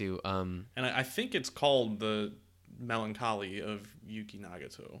there's that too. And I think it's called The Melancholy of Yuki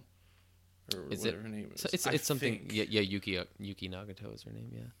Nagato, or whatever her name is. It's something. Yeah. Yuki Nagato is her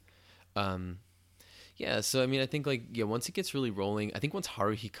name. Yeah. So I mean, I think once it gets really rolling, I think once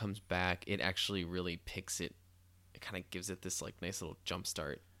Haruhi comes back, it actually really picks it. It kind of gives it this like nice little jump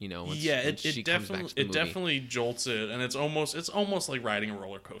start, it definitely jolts it, and it's almost like riding a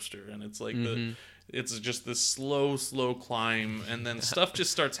roller coaster, and it's like it's just this slow climb, and then stuff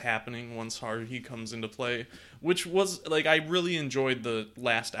just starts happening once Haruhi comes into play, which was like I really enjoyed the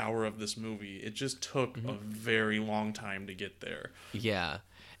last hour of this movie. It just took a very long time to get there. Yeah.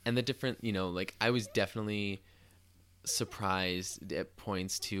 And the different, I was definitely surprised at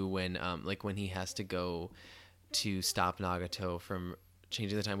points too when, when he has to go to stop Nagato from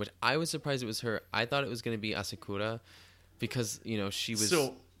changing the time, which I was surprised it was her. I thought it was going to be Asakura because, she was.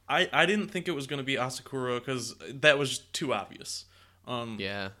 So I didn't think it was going to be Asakura because that was too obvious.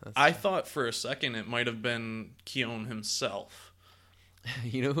 I thought for a second it might have been Kion himself.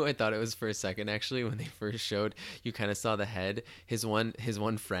 You know who I thought it was for a second, actually, when they first showed, you kind of saw the head. His one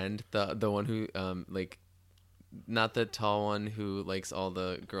friend, the one who not the tall one who likes all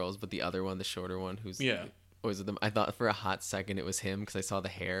the girls, but the other one, the shorter one who's always with them. I thought for a hot second it was him because I saw the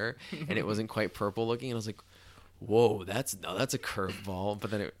hair and it wasn't quite purple looking, and I was like, whoa, that's a curveball.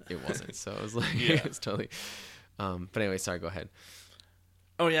 But then it wasn't, so I was like, it's totally. But anyway, sorry, go ahead.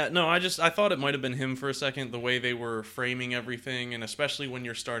 Oh yeah, no, I thought it might have been him for a second, the way they were framing everything, and especially when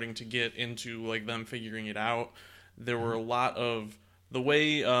you're starting to get into like them figuring it out. There were a lot of the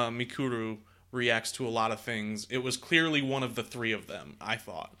way Mikuru reacts to a lot of things. It was clearly one of the three of them, I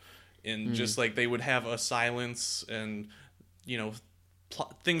thought. And just like they would have a silence and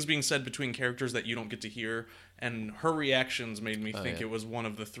things being said between characters that you don't get to hear, and her reactions made me think it was one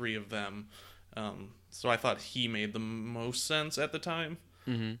of the three of them. So I thought he made the most sense at the time.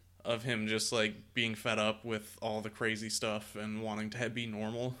 Of him just like being fed up with all the crazy stuff and wanting to be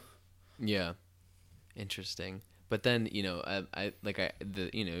normal. Yeah, interesting. But then it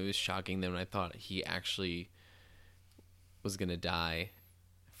was shocking. Then when I thought he actually was gonna die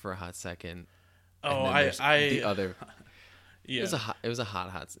for a hot second. Oh, the other. Yeah, it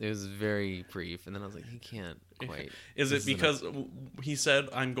was very brief, and then I was like, he can't quite. Is it because he said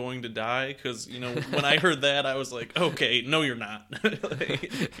I'm going to die? Because when I heard that, I was like, okay, no, you're not.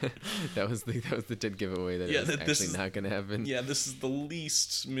 that was the dead giveaway that it was actually not going to happen. Yeah, this is the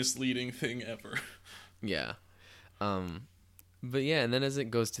least misleading thing ever. Yeah, but yeah, and then as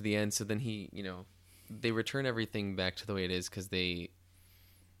it goes to the end, so then they return everything back to the way it is because they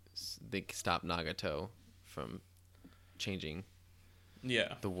stop Nagato from changing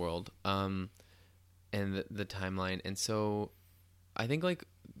the world and the timeline. And so I think like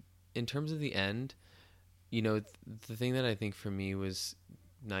in terms of the end, the thing that I think for me was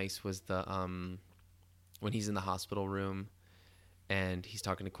nice was the when he's in the hospital room and he's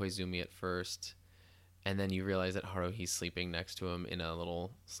talking to Koizumi at first, and then you realize that Haruhi's sleeping next to him in a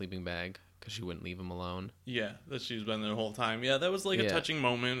little sleeping bag because she wouldn't leave him alone. Yeah, that she's been there the whole time. Yeah, that was like a touching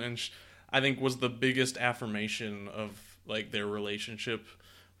moment, and I think was the biggest affirmation of like their relationship,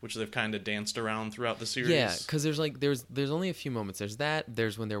 which they've kind of danced around throughout the series. Yeah, because there's only a few moments.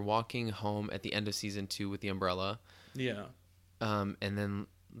 There's when they're walking home at the end of season 2 with the umbrella. Yeah. And then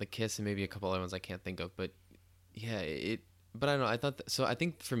the kiss and maybe a couple other ones I can't think of, but yeah, but I don't know. I thought so. I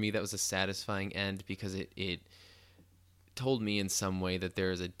think for me that was a satisfying end because it told me in some way that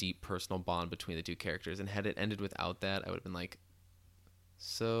there is a deep personal bond between the two characters, and had it ended without that, I would have been like,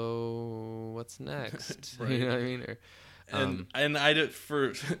 so what's next? Right. You know what I mean? Or, and I did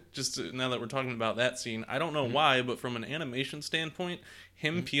for now that we're talking about that scene, I don't know why, but from an animation standpoint,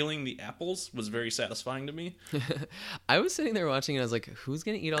 him peeling the apples was very satisfying to me. I was sitting there watching and I was like, who's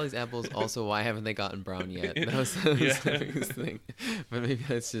gonna eat all these apples? Also, why haven't they gotten brown yet? That was the biggest thing. But maybe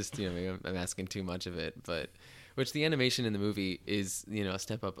that's just, maybe I'm asking too much of it. But which the animation in the movie is, a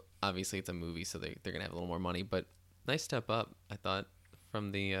step up. Obviously, it's a movie, so they're gonna have a little more money. But nice step up, I thought,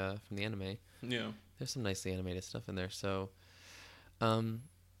 from the anime. Yeah. There's some nicely animated stuff in there. So,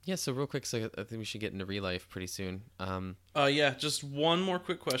 so real quick, so I think we should get into real life pretty soon. Just one more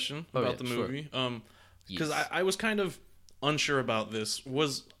quick question about the movie. Because Yes. I was kind of unsure about this.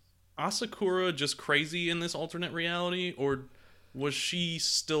 Was Asakura just crazy in this alternate reality, or was she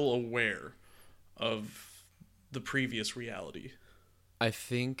still aware of the previous reality? I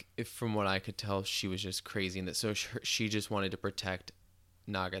think, from what I could tell, she was just crazy in that. So she just wanted to protect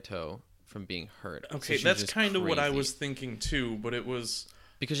Nagato from being hurt. Okay, So that's kind of what I was thinking too, but it was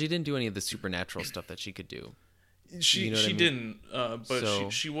because she didn't do any of the supernatural stuff that she could do. she You know what I mean? didn't, but So-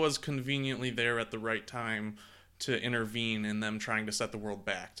 she was conveniently there at the right time to intervene in them trying to set the world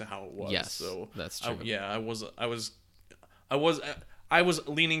back to how it was. Yes, so that's true. I was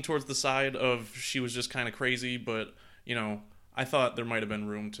leaning towards the side of she was just kind of crazy, but I thought there might have been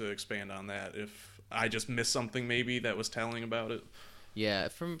room to expand on that if I just missed something maybe that was telling about it. Yeah,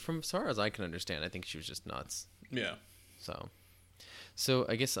 from as far as I can understand, I think she was just nuts. Yeah. So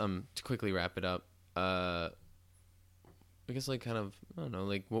I guess to quickly wrap it up, I guess I don't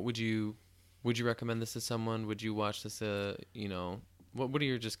know, what would you recommend this to someone? Would you watch this? What are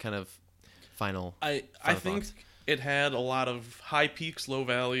your just kind of final? I think thoughts? it had a lot of high peaks, low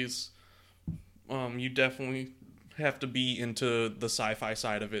valleys. You definitely have to be into the sci-fi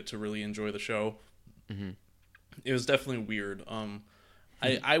side of it to really enjoy the show. Mm-hmm. It was definitely weird.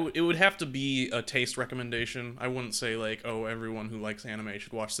 It would have to be a taste recommendation. I wouldn't say like, oh, everyone who likes anime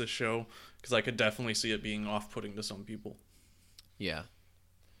should watch this show, because I could definitely see it being off-putting to some people. Yeah,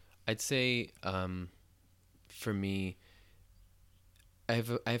 I'd say for me, I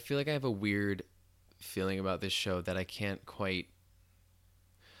feel like I have a weird feeling about this show that I can't quite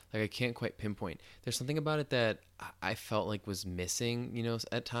pinpoint. There's something about it that I felt like was missing,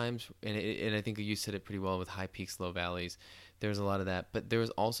 at times, and I think you said it pretty well with high peaks, low valleys. There's a lot of that, but there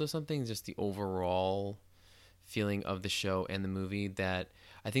was also something, just the overall feeling of the show and the movie, that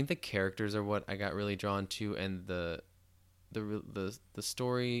I think the characters are what I got really drawn to, and the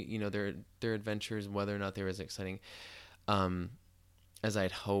story, their adventures, whether or not they were as exciting as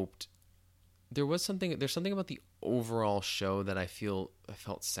I'd hoped. There's something about the overall show that I felt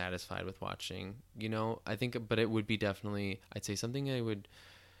satisfied with watching. I think, but it would be definitely, I'd say, something I would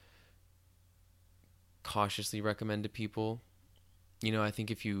cautiously recommend to people. I think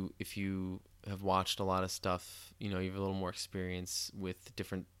if you have watched a lot of stuff, you have a little more experience with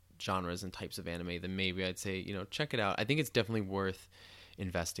different genres and types of anime, then maybe I'd say, check it out. I think it's definitely worth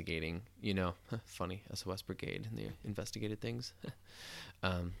investigating. Funny, SOS Brigade, and they investigated things.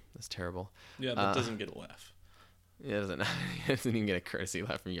 That's terrible. Yeah, that doesn't get a laugh. It doesn't even get a courtesy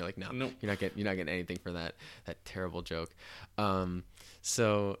laugh from you. Like, no, Nope. you're not getting anything for that terrible joke.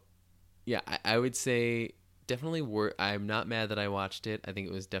 So yeah, I would say definitely I'm not mad that I watched it. I think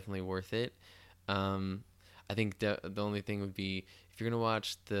it was definitely worth it. I think the only thing would be, if you're gonna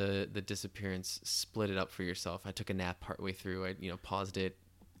watch the disappearance, split it up for yourself. I took a nap partway through. I paused it,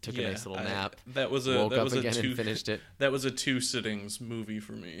 took a nice little nap. Woke up again and finished it. That was a 2 sittings movie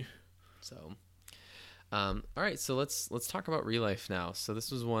for me. So, all right. So let's talk about real life now. So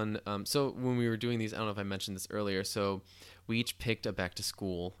this was one. So when we were doing these, I don't know if I mentioned this earlier. So we each picked a back to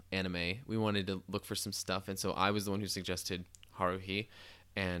school anime. We wanted to look for some stuff, and so I was the one who suggested Haruhi,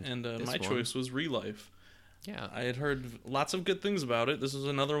 and my choice was Real Life. Yeah, I had heard lots of good things about it. This was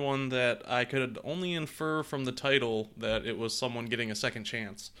another one that I could only infer from the title that it was someone getting a second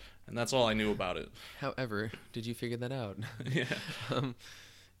chance, and that's all I knew about it. However, did you figure that out?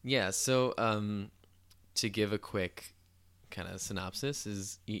 Yeah. So to give a quick kind of synopsis,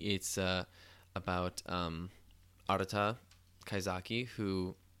 it's about Arata Kaizaki,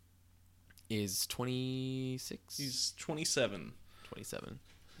 who is 26. He's 27. 27.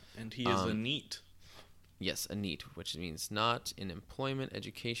 And he is a NEET. Yes, a NEET, which means not in employment,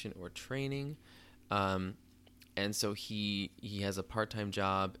 education, or training. And so he has a part-time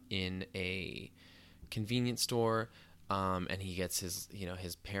job in a convenience store, and he gets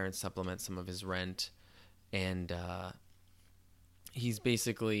his parents supplement some of his rent, and he's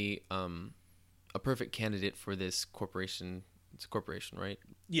basically a perfect candidate for this corporation. It's a corporation, right?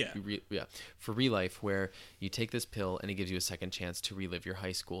 Yeah. For ReLife, where you take this pill and it gives you a second chance to relive your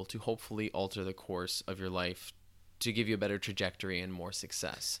high school, to hopefully alter the course of your life, to give you a better trajectory and more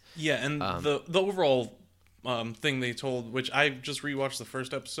success. Yeah, and the overall thing they told, which I just rewatched the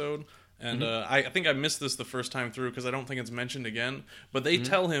first episode, and I think I missed this the first time through because I don't think it's mentioned again, but they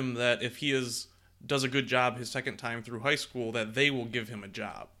tell him that if he does a good job his second time through high school, that they will give him a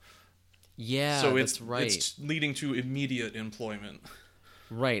job. Yeah, so that's right. It's leading to immediate employment.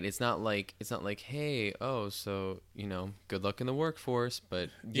 Right. It's not like, hey, oh, so, good luck in the workforce, but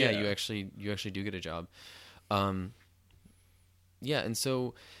yeah. you actually do get a job. Yeah, and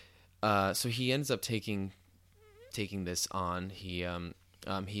so he ends up taking this on.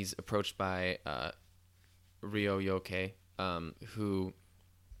 He's approached by Ryo Yoke, who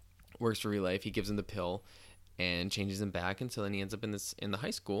works for ReLife. He gives him the pill and changes him back until then he ends up in the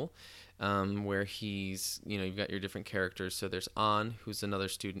high school, where he's, you've got your different characters. So there's An, who's another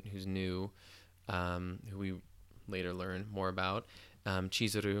student who's new, who we later learn more about.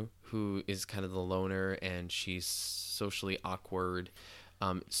 Chizuru, who is kind of the loner, and she's socially awkward,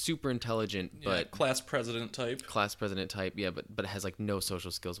 super intelligent, but class president type, yeah, but has like no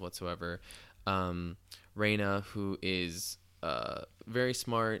social skills whatsoever. Reina, who is very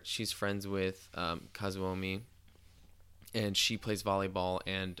smart. She's friends with Kazuomi, and she plays volleyball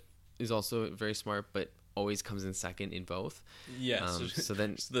and is also very smart, but always comes in second in both. Yeah. So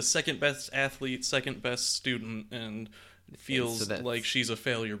then the second best athlete, second best student, and feels like she's a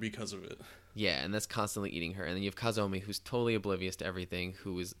failure because of it. Yeah, and that's constantly eating her. And then you have Kazuomi, who's totally oblivious to everything,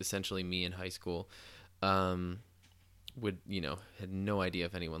 who is essentially me in high school. Had no idea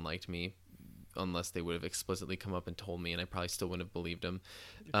if anyone liked me, unless they would have explicitly come up and told me, and I probably still wouldn't have believed them.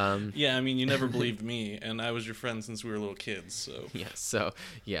 Yeah, I mean, you never believed me, and I was your friend since we were little kids, so...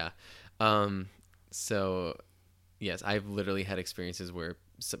 So, yes, I've literally had experiences where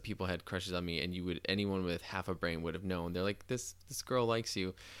some people had crushes on me, and anyone with half a brain would have known. They're like, this girl likes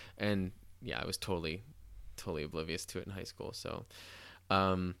you. And, yeah, I was totally oblivious to it in high school, so...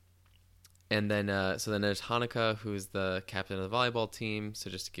 and then there's Hanukkah, who's the captain of the volleyball team. So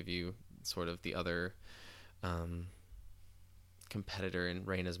just to give you sort of the other competitor in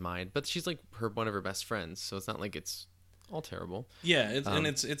Reina's mind, but she's like one of her best friends, so it's not like it's all terrible. Yeah,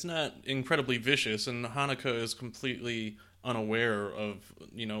 it's not incredibly vicious, and Hanukkah is completely unaware of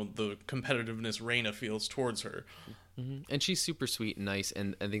the competitiveness Reina feels towards her. Mm-hmm. And she's super sweet and nice,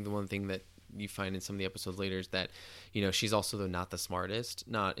 and I think the one thing that you find in some of the episodes later is that she's also though not the smartest,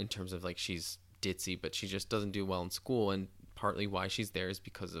 not in terms of like she's ditzy, but she just doesn't do well in school, and partly why she's there is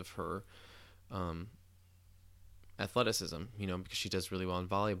because of her athleticism, because she does really well in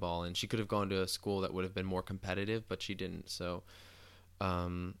volleyball, and she could have gone to a school that would have been more competitive, but she didn't. So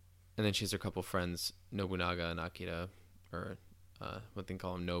and then she has her couple friends, Nobunaga and Akira, or what they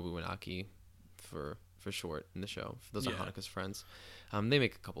call him, Nobu and Aki for short in the show. Those are Hanukkah's friends. They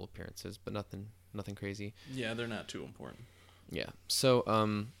make a couple appearances, but nothing crazy. Yeah, they're not too important. Yeah. So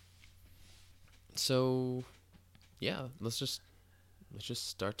yeah, let's just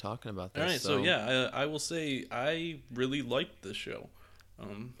start talking about this. All right, so I will say I really liked this show.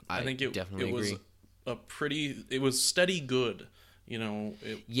 I think it definitely was agree. It was steady good. I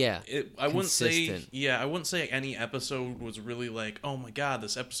wouldn't say any episode was really like, oh my god,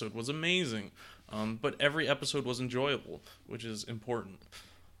 this episode was amazing. But every episode was enjoyable, which is important.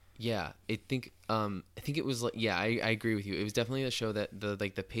 Yeah, I think it was like, I agree with you. It was definitely a show that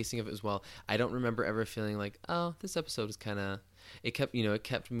the pacing of it as well. I don't remember ever feeling like, oh, this episode is kind of, it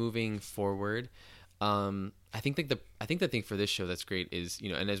kept moving forward. I think the thing for this show that's great is,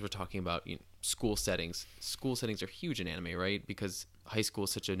 and as we're talking about school settings are huge in anime, right? Because high school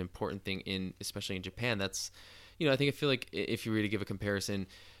is such an important thing especially in Japan. That's, I feel like if you were to give a comparison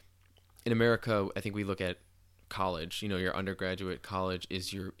in America, I think we look at college, your undergraduate college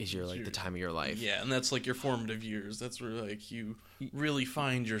is your like the time of your life. Yeah, and that's like your formative years. That's where like you really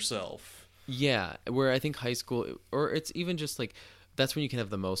find yourself. Yeah, where I think high school, or it's even just like, that's when you can have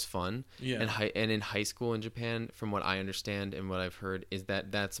the most fun. Yeah. And in high school in Japan, from what I understand and what I've heard, is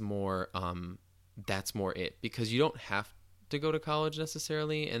that's more it, because you don't have to go to college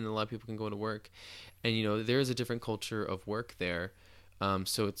necessarily, and a lot of people can go to work, and there is a different culture of work there.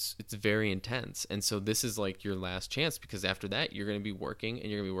 So it's very intense, and so this is like your last chance, because after that you're going to be working, and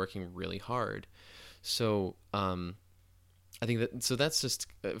you're going to be working really hard. So I think that's just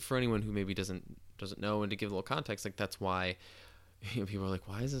for anyone who maybe doesn't know, and to give a little context, like that's why people are like,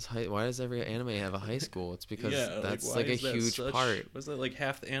 why does every anime have a high school? It's because that's like a huge part. Was that like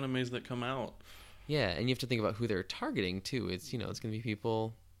half the animes that come out? Yeah, and you have to think about who they're targeting too. It's it's going to be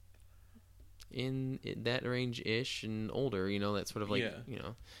people in that range ish and older, that sort of like, Yeah.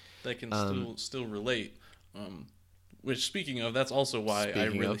 That can still relate. Which, speaking of, that's also why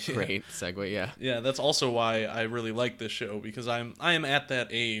great segue, yeah. Yeah, that's also why I really like this show, because I am at that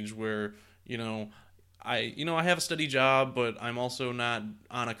age where, I have a steady job, but I'm also not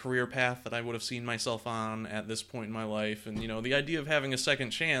on a career path that I would have seen myself on at this point in my life, and the idea of having a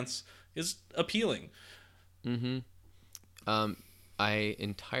second chance is appealing. Mm-hmm. I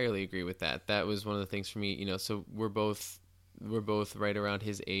entirely agree with that. That was one of the things for me, so we're both right around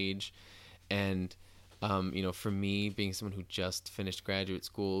his age, and for me, being someone who just finished graduate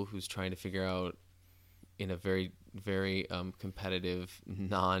school, who's trying to figure out in a very, very competitive,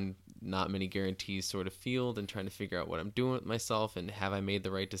 not many guarantees sort of field, and trying to figure out what I'm doing with myself, and have I made the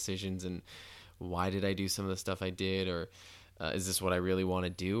right decisions, and why did I do some of the stuff I did, or is this what I really want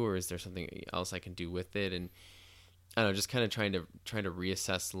to do, or is there something else I can do with it? And I don't know, just kind of trying to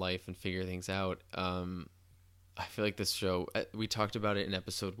reassess life and figure things out. I feel like this show, we talked about it in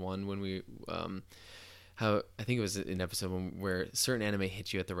episode 1 when we how I think it was in episode 1 where certain anime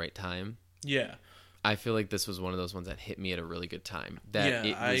hit you at the right time. Yeah. I feel like this was one of those ones that hit me at a really good time.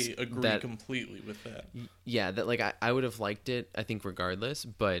 I agree completely with that. Yeah, that like I would have liked it, I think, regardless,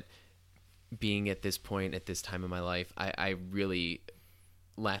 but being at this point, at this time in my life, I really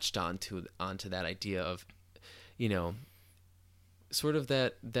latched onto that idea of, sort of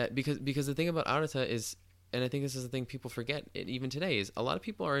that because the thing about Arata is, and I think this is the thing people forget even today, is a lot of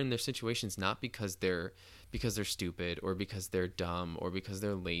people are in their situations not because they're stupid, or because they're dumb, or because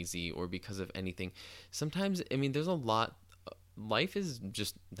they're lazy, or because of anything. Sometimes, there's a lot. Life is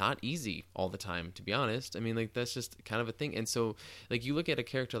just not easy all the time, to be honest. Like, that's just kind of a thing. And so, like, you look at a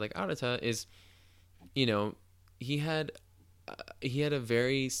character like Arata, is, he had a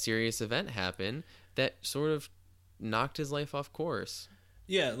very serious event happen that sort of knocked his life off course.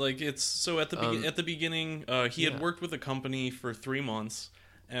 Yeah, like, it's so at the beginning, he had worked with a company for 3 months,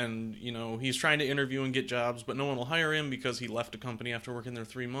 and he's trying to interview and get jobs, but no one will hire him because he left a company after working there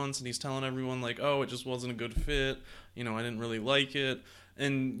 3 months, and he's telling everyone like, oh, it just wasn't a good fit, I didn't really like it.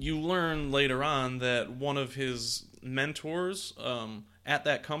 And you learn later on that one of his mentors at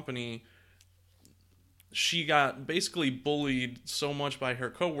that company, she got basically bullied so much by her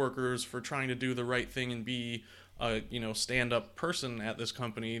coworkers for trying to do the right thing and be a stand-up person at this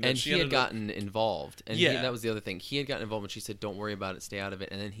company, that and he had gotten involved, and that was the other thing. He had gotten involved, and she said, "Don't worry about it, stay out of it."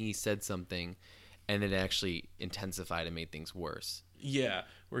 And then he said something, and it actually intensified and made things worse. Yeah,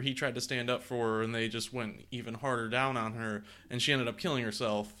 where he tried to stand up for her, and they just went even harder down on her, and she ended up killing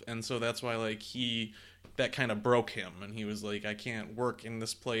herself. And so that's why, like, that kind of broke him, and he was like, I can't work in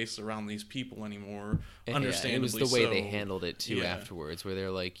this place around these people anymore. Understandably, it was the way they handled it too afterwards, where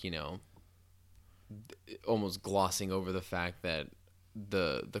they're like, almost glossing over the fact that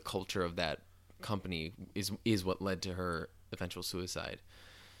the culture of that company is what led to her eventual suicide,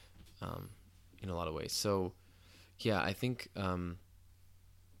 in a lot of ways. So yeah, I think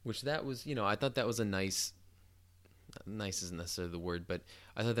which that was, I thought that was a nice isn't necessarily the word, but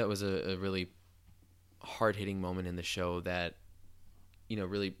I thought that was a really hard-hitting moment in the show that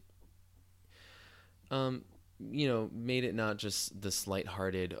really made it not just this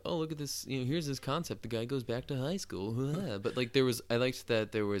lighthearted, oh, look at this, here's this concept, the guy goes back to high school, but like I liked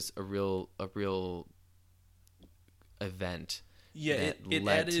that there was a real event that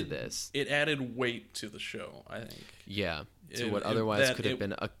led to this. It added weight to the show, I think. Yeah, to what otherwise could have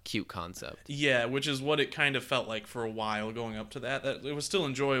been a cute concept. Yeah, which is what it kind of felt like for a while going up to that. That it was still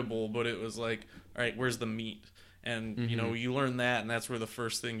enjoyable, but it was like, all right, where's the meat? And you learn that, and that's where the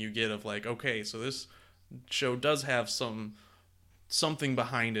first thing you get of like, okay, so this show does have something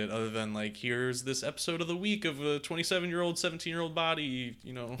behind it other than like, here's this episode of the week of a 27-year-old 17-year-old body,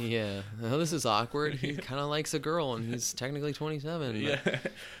 yeah, oh, this is awkward. He kind of likes a girl and he's technically 27,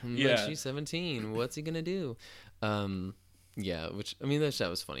 but she's 17. What's he gonna do? Yeah, which that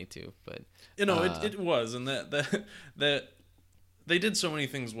was funny too, but it was, and that they did so many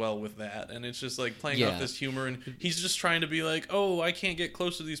things well with that, and it's just like playing off this humor, and he's just trying to be like, oh, I can't get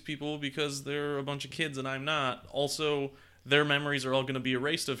close to these people because they're a bunch of kids and I'm not. Also, their memories are all going to be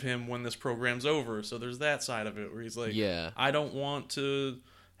erased of him when this program's over, so there's that side of it where he's like, I don't want to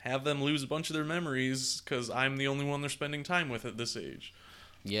have them lose a bunch of their memories because I'm the only one they're spending time with at this age.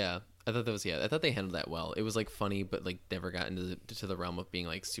 Yeah, I thought I thought they handled that well. It was like funny, but like never got into the realm of being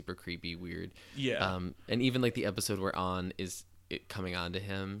like super creepy, weird. Yeah. And even like the episode we're on is it coming on to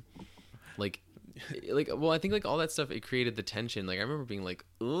him, like well, I think like all that stuff, it created the tension. Like I remember being like,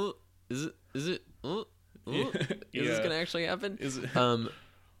 oh, is it is this gonna actually happen? Is it?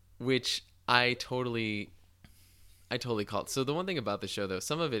 Which I totally I totally called. So the one thing about the show, though,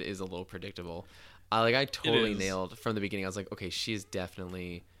 some of it is a little predictable. I totally nailed from the beginning. I was like, okay, she's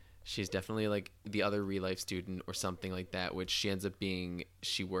definitely like the other Real Life student or something like that, which she ends up being.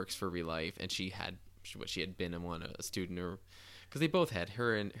 She works for Real Life, and she had been a student, or because they both had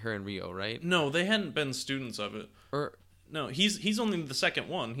her and Rio, right? No, they hadn't been students of it. Or no, he's only the second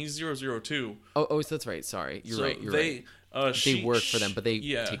one. He's 002. Oh, so that's right. Sorry, you're right. They work for them, but they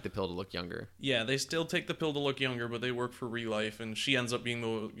take the pill to look younger. Yeah, they still take the pill to look younger, but they work for Real Life, and she ends up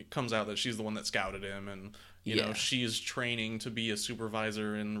being comes out that she's the one that scouted him, and you know she's training to be a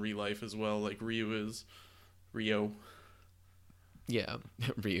supervisor in Real Life as well, like Ryu is. Rio. Yeah,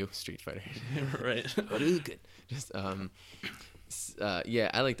 Ryu, Street Fighter. Right. Good. Just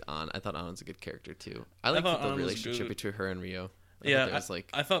yeah, I liked An. I thought An was a good character too. I liked the relationship between her and Rio.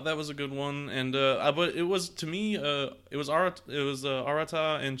 I thought that was a good one, and but it was, to me, it was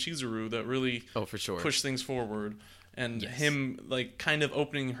Arata and Chizuru that really for sure pushed things forward, and him like kind of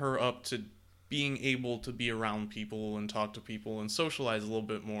opening her up to being able to be around people and talk to people and socialize a little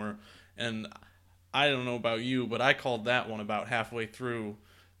bit more. And I don't know about you, but I called that one about halfway through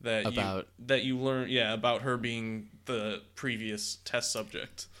that you learn about her being the previous test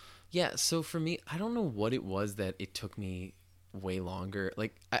subject. Yeah, so for me, I don't know what it was that it took me way longer.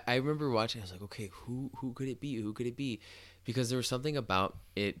 Like I remember watching, I was like, okay, who could it be? Who could it be? Because there was something about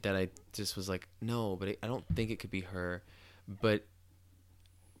it that I just was like, no, but I don't think it could be her. But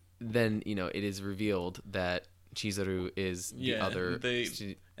then, it is revealed that Chizuru is the other.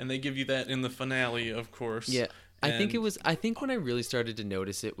 And they give you that in the finale, of course. Yeah. I think when I really started to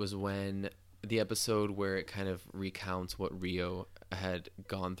notice it was when the episode where it kind of recounts what Rio had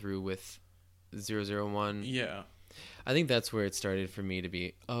gone through with 001. Yeah. I think that's where it started for me to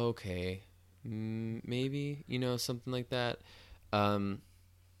be, okay, maybe, something like that.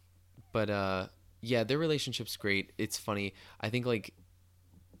 But yeah, their relationship's great. It's funny. I think like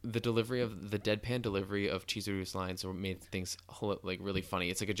the deadpan delivery of Chizuru's lines made things like really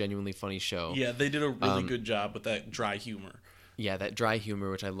funny. It's like a genuinely funny show. Yeah, they did a really good job with that dry humor. Yeah, that dry humor,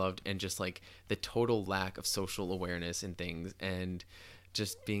 which I loved, and just like the total lack of social awareness in things, and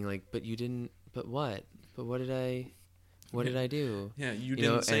just being like, but what? But what did I do? Yeah, you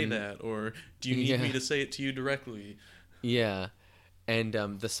didn't say that, or do you need me to say it to you directly? Yeah. And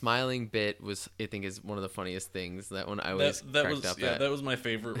the smiling bit was, I think, is one of the funniest things. That one I always cracked up at. That was my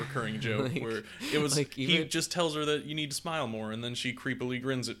favorite recurring joke, where it was he just tells her that you need to smile more, and then she creepily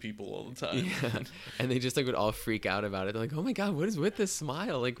grins at people all the time. Yeah, and they just would all freak out about it. They're like, "Oh my god, what is with this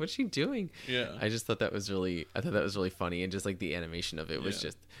smile? Like, what's she doing?" Yeah, I thought that was really funny, and just like the animation of it was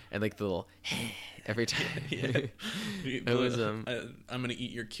just, and like the little every time. Yeah, it was I'm gonna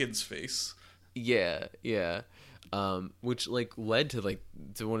eat your kid's face. Yeah. Which like led to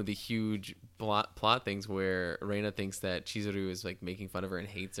one of the huge plot things where Reina thinks that Chizuru is like making fun of her and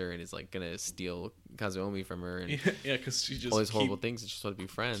hates her and is like gonna steal Kazuomi from her, and because she just all these horrible things and just want to be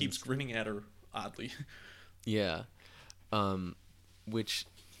friends. Keeps grinning at her oddly. Yeah, which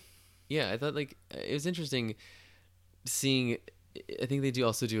I thought like it was interesting seeing. I think they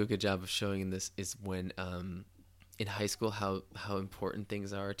also do a good job of showing in this is when in high school how important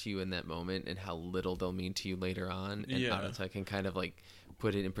things are to you in that moment and how little they'll mean to you later on, and Arata can kind of like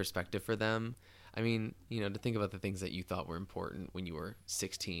put it in perspective for them. I mean, to think about the things that you thought were important when you were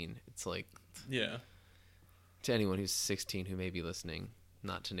 16, it's like, to anyone who's 16 who may be listening,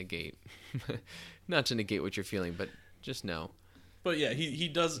 not to negate what you're feeling, but just know. But yeah, he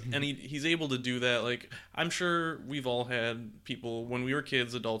does, and he's able to do that. Like, I'm sure we've all had people when we were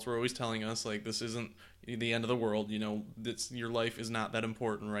kids, adults were always telling us like, this isn't the end of the world, your life is not that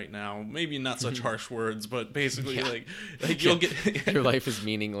important right now. Maybe not such harsh words, but basically like you'll get your life is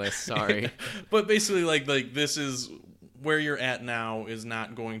meaningless. Sorry. But basically like this is where you're at now is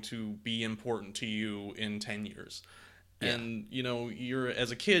not going to be important to you in 10 years. Yeah. And you're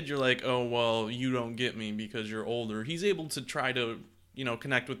as a kid, you're like, oh well, you don't get me because you're older. He's able to try to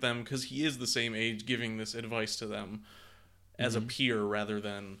connect with them because he is the same age, giving this advice to them as a peer rather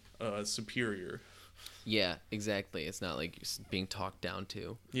than a superior. Yeah, exactly. It's not like you're being talked down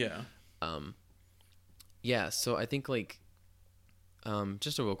to. Yeah. Yeah. So I think like,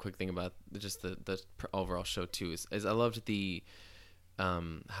 just a real quick thing about just the overall show too is I loved the,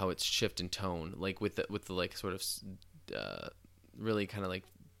 how it's shift in tone, like with the like sort of, really kind of like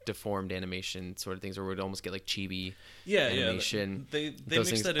deformed animation sort of things, where we'd almost get like chibi animation. They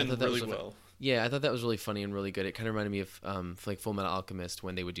mixed that in really well. Yeah, I thought that was really funny and really good. It kind of reminded me of like Full Metal Alchemist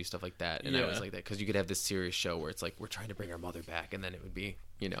when they would do stuff like that, and I was like that because you could have this serious show where it's like we're trying to bring our mother back, and then it would be,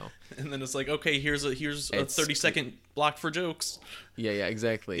 you know, and then it's like, okay, here's a 30-second block for jokes. Yeah,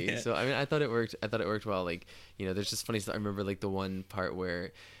 exactly. Yeah. So I mean, I thought it worked. I thought it worked well. Like, you know, there's just funny stuff. I remember like the one part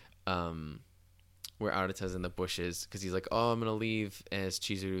where Arata's in the bushes because he's like, oh, I'm gonna leave, as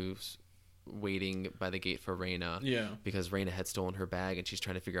Chizuru's waiting by the gate for Reina. Yeah. Because Reina had stolen her bag, and she's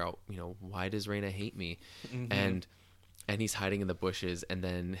trying to figure out, you know, why does Reina hate me? Mm-hmm. And he's hiding in the bushes, and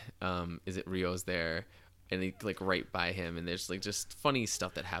then is it Rio's there, and he like right by him, and there's like just funny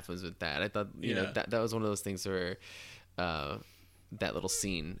stuff that happens with that. I thought, you know, that was one of those things where that little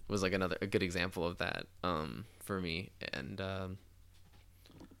scene was like a good example of that for me. And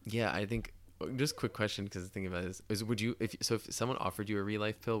yeah, I think just quick question, because thinking about this is, would you, if someone offered you a real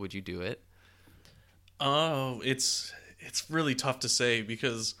life pill, would you do it? Oh, it's really tough to say,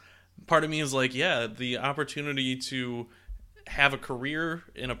 because part of me is like, yeah, the opportunity to have a career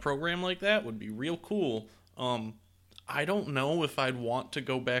in a program like that would be real cool. I don't know if I'd want to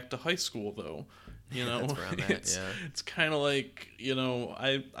go back to high school, though. You know, it's kind of like, you know,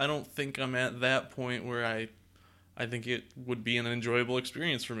 I don't think I'm at that point where I think it would be an enjoyable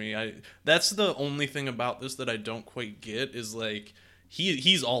experience for me. That's the only thing about this that I don't quite get, is like,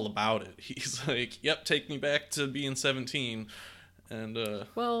 he's all about it. He's like, yep, take me back to being 17. And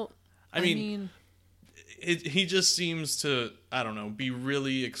well, I mean he just seems to, I don't know, be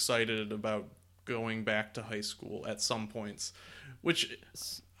really excited about going back to high school at some points, which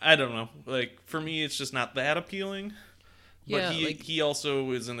I don't know. Like, for me, it's just not that appealing. Yeah, but he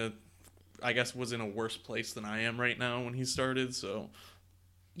also is was in a worse place than I am right now when he started. So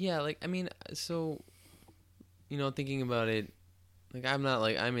yeah, like, I mean, so, you know, thinking about it, like,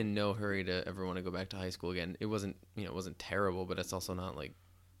 I'm in no hurry to ever want to go back to high school again. It wasn't terrible, but it's also not like,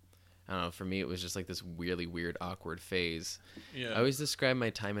 I don't know, for me it was just like this really weird, awkward phase. Yeah. I always describe my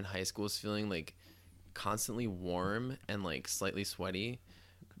time in high school as feeling like constantly warm and like slightly sweaty.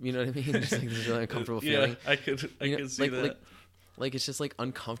 You know what I mean? Just like this really uncomfortable feeling. Yeah, I could see that. Like it's just like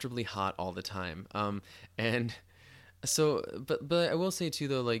uncomfortably hot all the time. And so, but I will say too,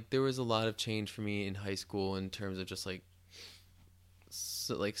 though, like there was a lot of change for me in high school in terms of just like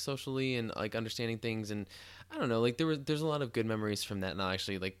socially and like understanding things. And I don't know, like there's a lot of good memories from that. Now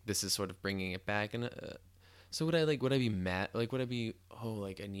actually, like this is sort of bringing it back. And so would I be mad? Like would I be, oh,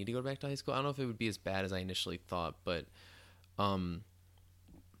 like I need to go back to high school? I don't know if it would be as bad as I initially thought, but I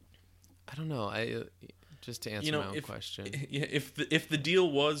don't know. Just to answer my own question. If the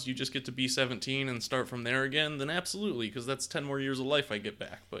deal was you just get to be 17 and start from there again, then absolutely, because that's 10 more years of life I get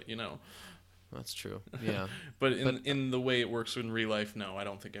back. But, you know. That's true. Yeah. but in the way it works in real life, no, I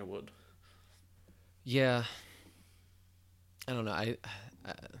don't think I would. Yeah. I don't know. I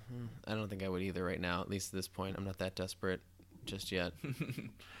don't think I would either right now, at least at this point. I'm not that desperate just yet.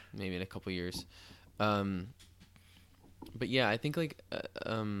 Maybe in a couple years. But yeah, I think like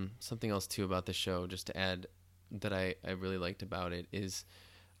something else too about the show, just to add, that I really liked about it is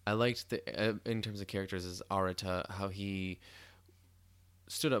I liked the in terms of characters, is Arata, how he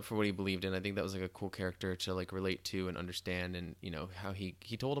stood up for what he believed in. I think that was like a cool character to like relate to and understand, and you know how he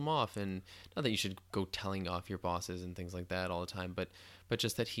told him off, and not that you should go telling off your bosses and things like that all the time, but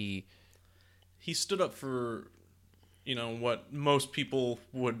just that he stood up for, you know, what most people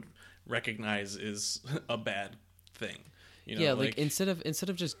would recognize is a bad thing. You know, yeah, like instead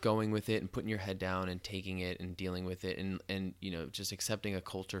of just going with it and putting your head down and taking it and dealing with it and you know just accepting a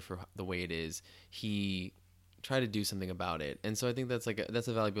culture for the way it is, he tried to do something about it. And so I think that's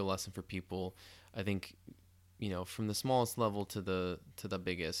a valuable lesson for people. I think, you know, from the smallest level to the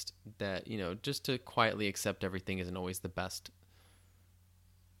biggest, that, you know, just to quietly accept everything isn't always the best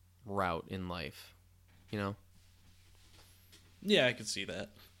route in life, you know? Yeah, I could see that.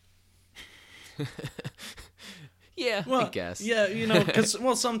 Yeah, well, I guess. Yeah, you know, because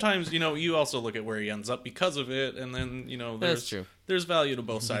sometimes, you know, you also look at where he ends up because of it, and then, you know, that's true. There's value to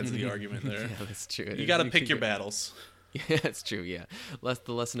both sides of the argument there. Yeah, that's true. You got to pick your battles. Yeah, that's true. Yeah,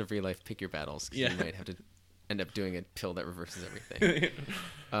 the lesson of real life: pick your battles. 'Cause yeah, you might have to end up doing a pill that reverses everything.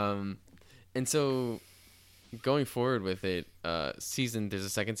 And so going forward with it, there's a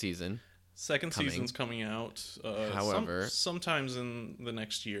second season. Season's coming out. However, sometimes in the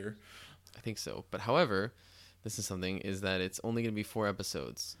next year. I think so. But however, this is something, is that it's only going to be 4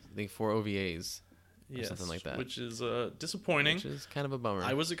 episodes. I think 4 OVAs or something like that. Which is disappointing. Which is kind of a bummer.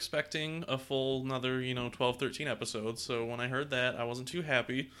 I was expecting a full another, 12, 13 episodes. So when I heard that, I wasn't too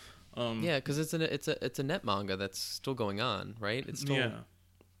happy. Yeah, because it's a net manga that's still going on, right? It's still yeah.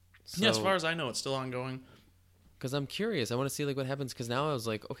 So, yeah, as far as I know, it's still ongoing. because I'm curious. I want to see like what happens. Because now I was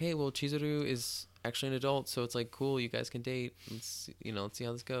like, okay, well, Chizuru is actually an adult, so it's like cool. You guys can date. Let's see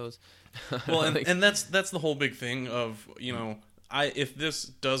how this goes. Well, and Like, and that's the whole big thing of, if this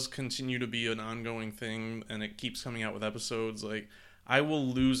does continue to be an ongoing thing and it keeps coming out with episodes, like, I will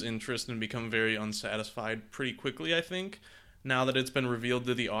lose interest and become very unsatisfied pretty quickly, I think. Now that it's been revealed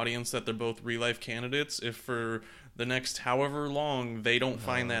to the audience that they're both real life candidates, if for the next however long they don't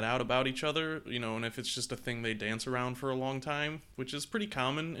find that out about each other, and if it's just a thing they dance around for a long time, which is pretty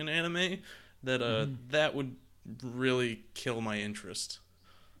common in anime, that would really kill my interest.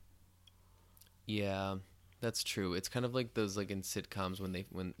 yeah, that's true. It's kind of like those like in sitcoms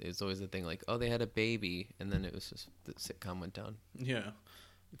when it's always the thing like, oh, they had a baby, and then it was just the sitcom went down. Yeah.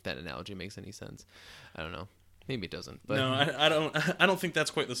 If that analogy makes any sense, I don't know. Maybe it doesn't. But No, I don't think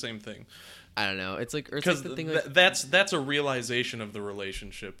that's quite the same thing. I don't know. It's like Because the thing. Like, that's a realization of the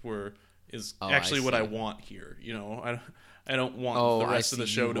relationship where is actually what I see. want here. I don't want the rest of the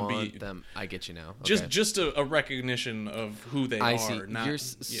show to be them. I get you now. Okay. just a recognition of who they I are. see. Not,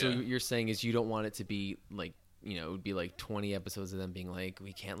 So you're saying is you don't want it to be like, it would be like 20 episodes of them being like,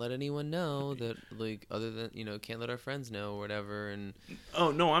 we can't let anyone know that, like, other than, can't let our friends know or whatever. And Oh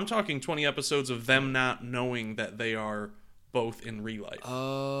no, I'm talking 20 episodes of them not knowing that they are both in real life.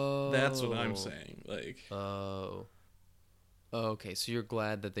 oh, That's what I'm saying. Like, oh, okay. So you're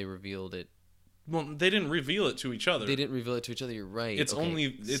glad that they revealed it. well, they didn't reveal it to each other. They didn't reveal it to each other. You're right. It's Okay,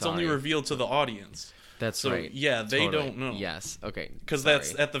 only sorry. revealed to the audience. That's So right. yeah, they Totally. don't know. Yes. Okay. Because Sorry.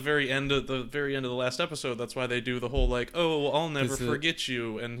 that's at the very end of the last episode. That's why they do the whole like, oh, I'll never forget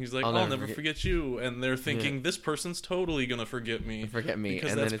you, and he's like, I'll never forget you, and they're thinking this person's totally gonna forget me,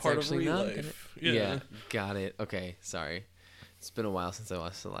 because and that's then it's part of actually real not life. gonna... Yeah. Got it. Okay, sorry. It's been a while since I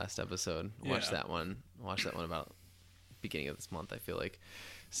watched the last episode. Watched Yeah. that one. Watched that one about beginning of this month, I feel like.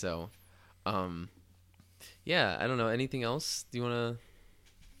 So, yeah, I don't know. Anything else? Do you want to...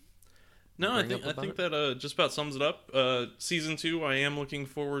 No, I think that just about sums it up. Season 2, I am looking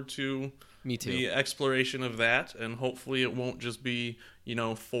forward to Me too. the exploration of that, and hopefully it won't just be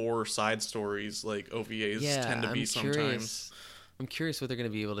 4 side stories like OVAs tend to be sometimes. I'm curious what they're going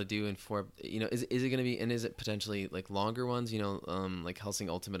to be able to do in 4. Is it going to be, and is it potentially like longer ones? Like Hellsing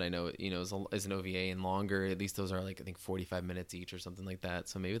Ultimate, I know is an OVA and longer. At least those are like I think 45 minutes each or something like that.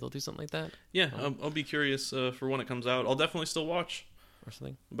 So maybe they'll do something like that. Yeah, I'll be curious for when it comes out. I'll definitely still watch. Or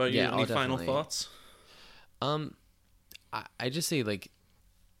something. About you, any final thoughts? I just say like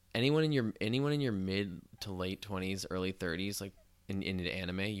anyone in your mid to late 20s, early 30s, like into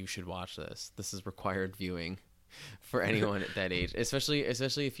anime, you should watch this. This is required viewing for anyone at that age, especially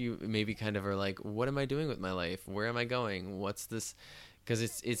if you maybe kind of are like, what am I doing with my life? Where am I going? What's this? Because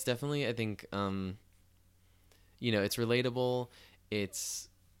it's definitely, I think, it's relatable. It's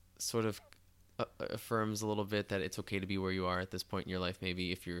sort of affirms a little bit that it's okay to be where you are at this point in your life.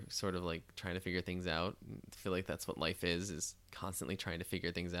 Maybe if you're sort of like trying to figure things out, I feel like that's what life is constantly trying to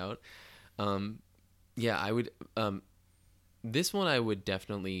figure things out. Yeah, I would, this one I would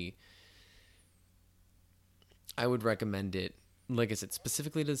definitely, I would recommend it. Like I said,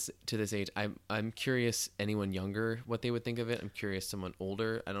 specifically to this age. I'm curious anyone younger what they would think of it. I'm curious someone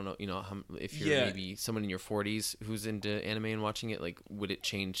older. I don't know, if you're maybe someone in your 40s who's into anime and watching it, like would it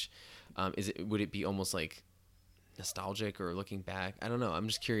change? Would it be almost like nostalgic or looking back? I don't know. I'm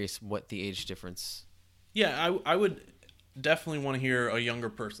just curious what the age difference. Yeah, I would definitely want to hear a younger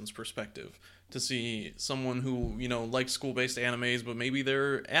person's perspective, to see someone who, likes school-based animes, but maybe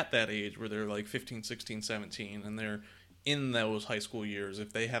they're at that age where they're like 15, 16, 17, and they're in those high school years,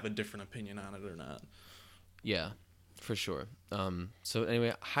 if they have a different opinion on it or not. Yeah, for sure. So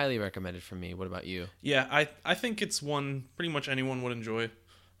anyway, highly recommended from me. What about you? Yeah, I think it's one pretty much anyone would enjoy.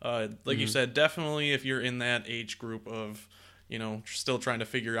 Like you said, definitely if you're in that age group of, still trying to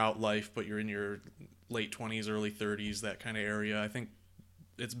figure out life, but you're in your late 20s, early 30s, that kind of area, I think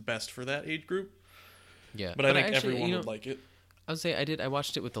it's best for that age group. Yeah. But I think everyone would like it. I would say I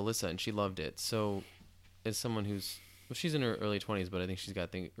watched it with Alyssa and she loved it. So as someone who's, she's in her early 20s, but I think she's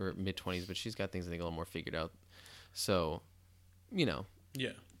got things, or mid 20s, but she's got things I think a little more figured out. So, Yeah.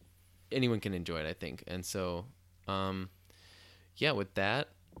 anyone can enjoy it, I think. And so, yeah, with that,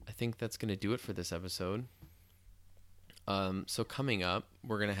 I think that's going to do it for this episode. So coming up,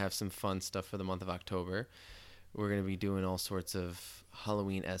 we're going to have some fun stuff for the month of October. We're going to be doing all sorts of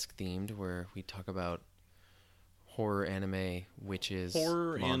Halloween-esque themed, where we talk about horror, anime, witches,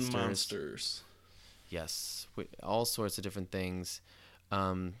 horror and monsters. Yes, all sorts of different things.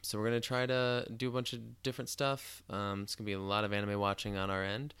 So we're going to try to do a bunch of different stuff. It's going to be a lot of anime watching on our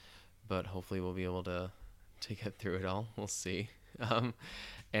end, but hopefully we'll be able to get through it all. We'll see.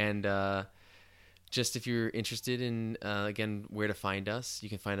 And just if you're interested in, again, where to find us, you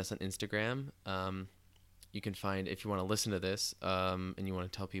can find us on Instagram. You can find, if you want to listen to this and you want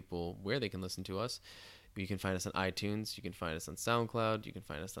to tell people where they can listen to us, you can find us on iTunes. You can find us on SoundCloud. You can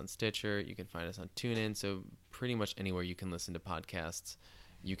find us on Stitcher. You can find us on TuneIn. So pretty much anywhere you can listen to podcasts,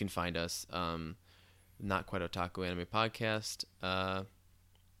 you can find us. Not Quite Otaku Anime Podcast.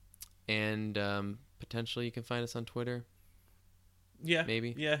 And potentially you can find us on Twitter. Yeah.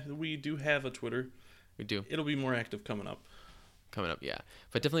 Maybe. Yeah, we do have a Twitter. We do. It'll be more active coming up. Yeah.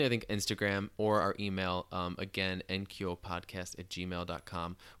 But definitely I think Instagram or our email, again,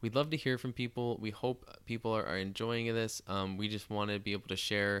 nqopodcast@gmail.com. We'd love to hear from people. We hope people are enjoying this. We just want to be able to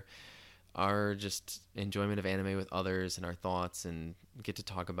share our just enjoyment of anime with others and our thoughts and get to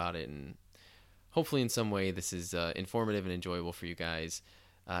talk about it. And hopefully in some way this is informative and enjoyable for you guys.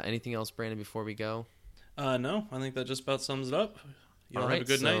 Anything else, Brandon, before we go? No, I think that just about sums it up. You all All have right, a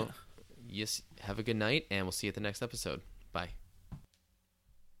good night. Yes, have a good night, and we'll see you at the next episode. Bye.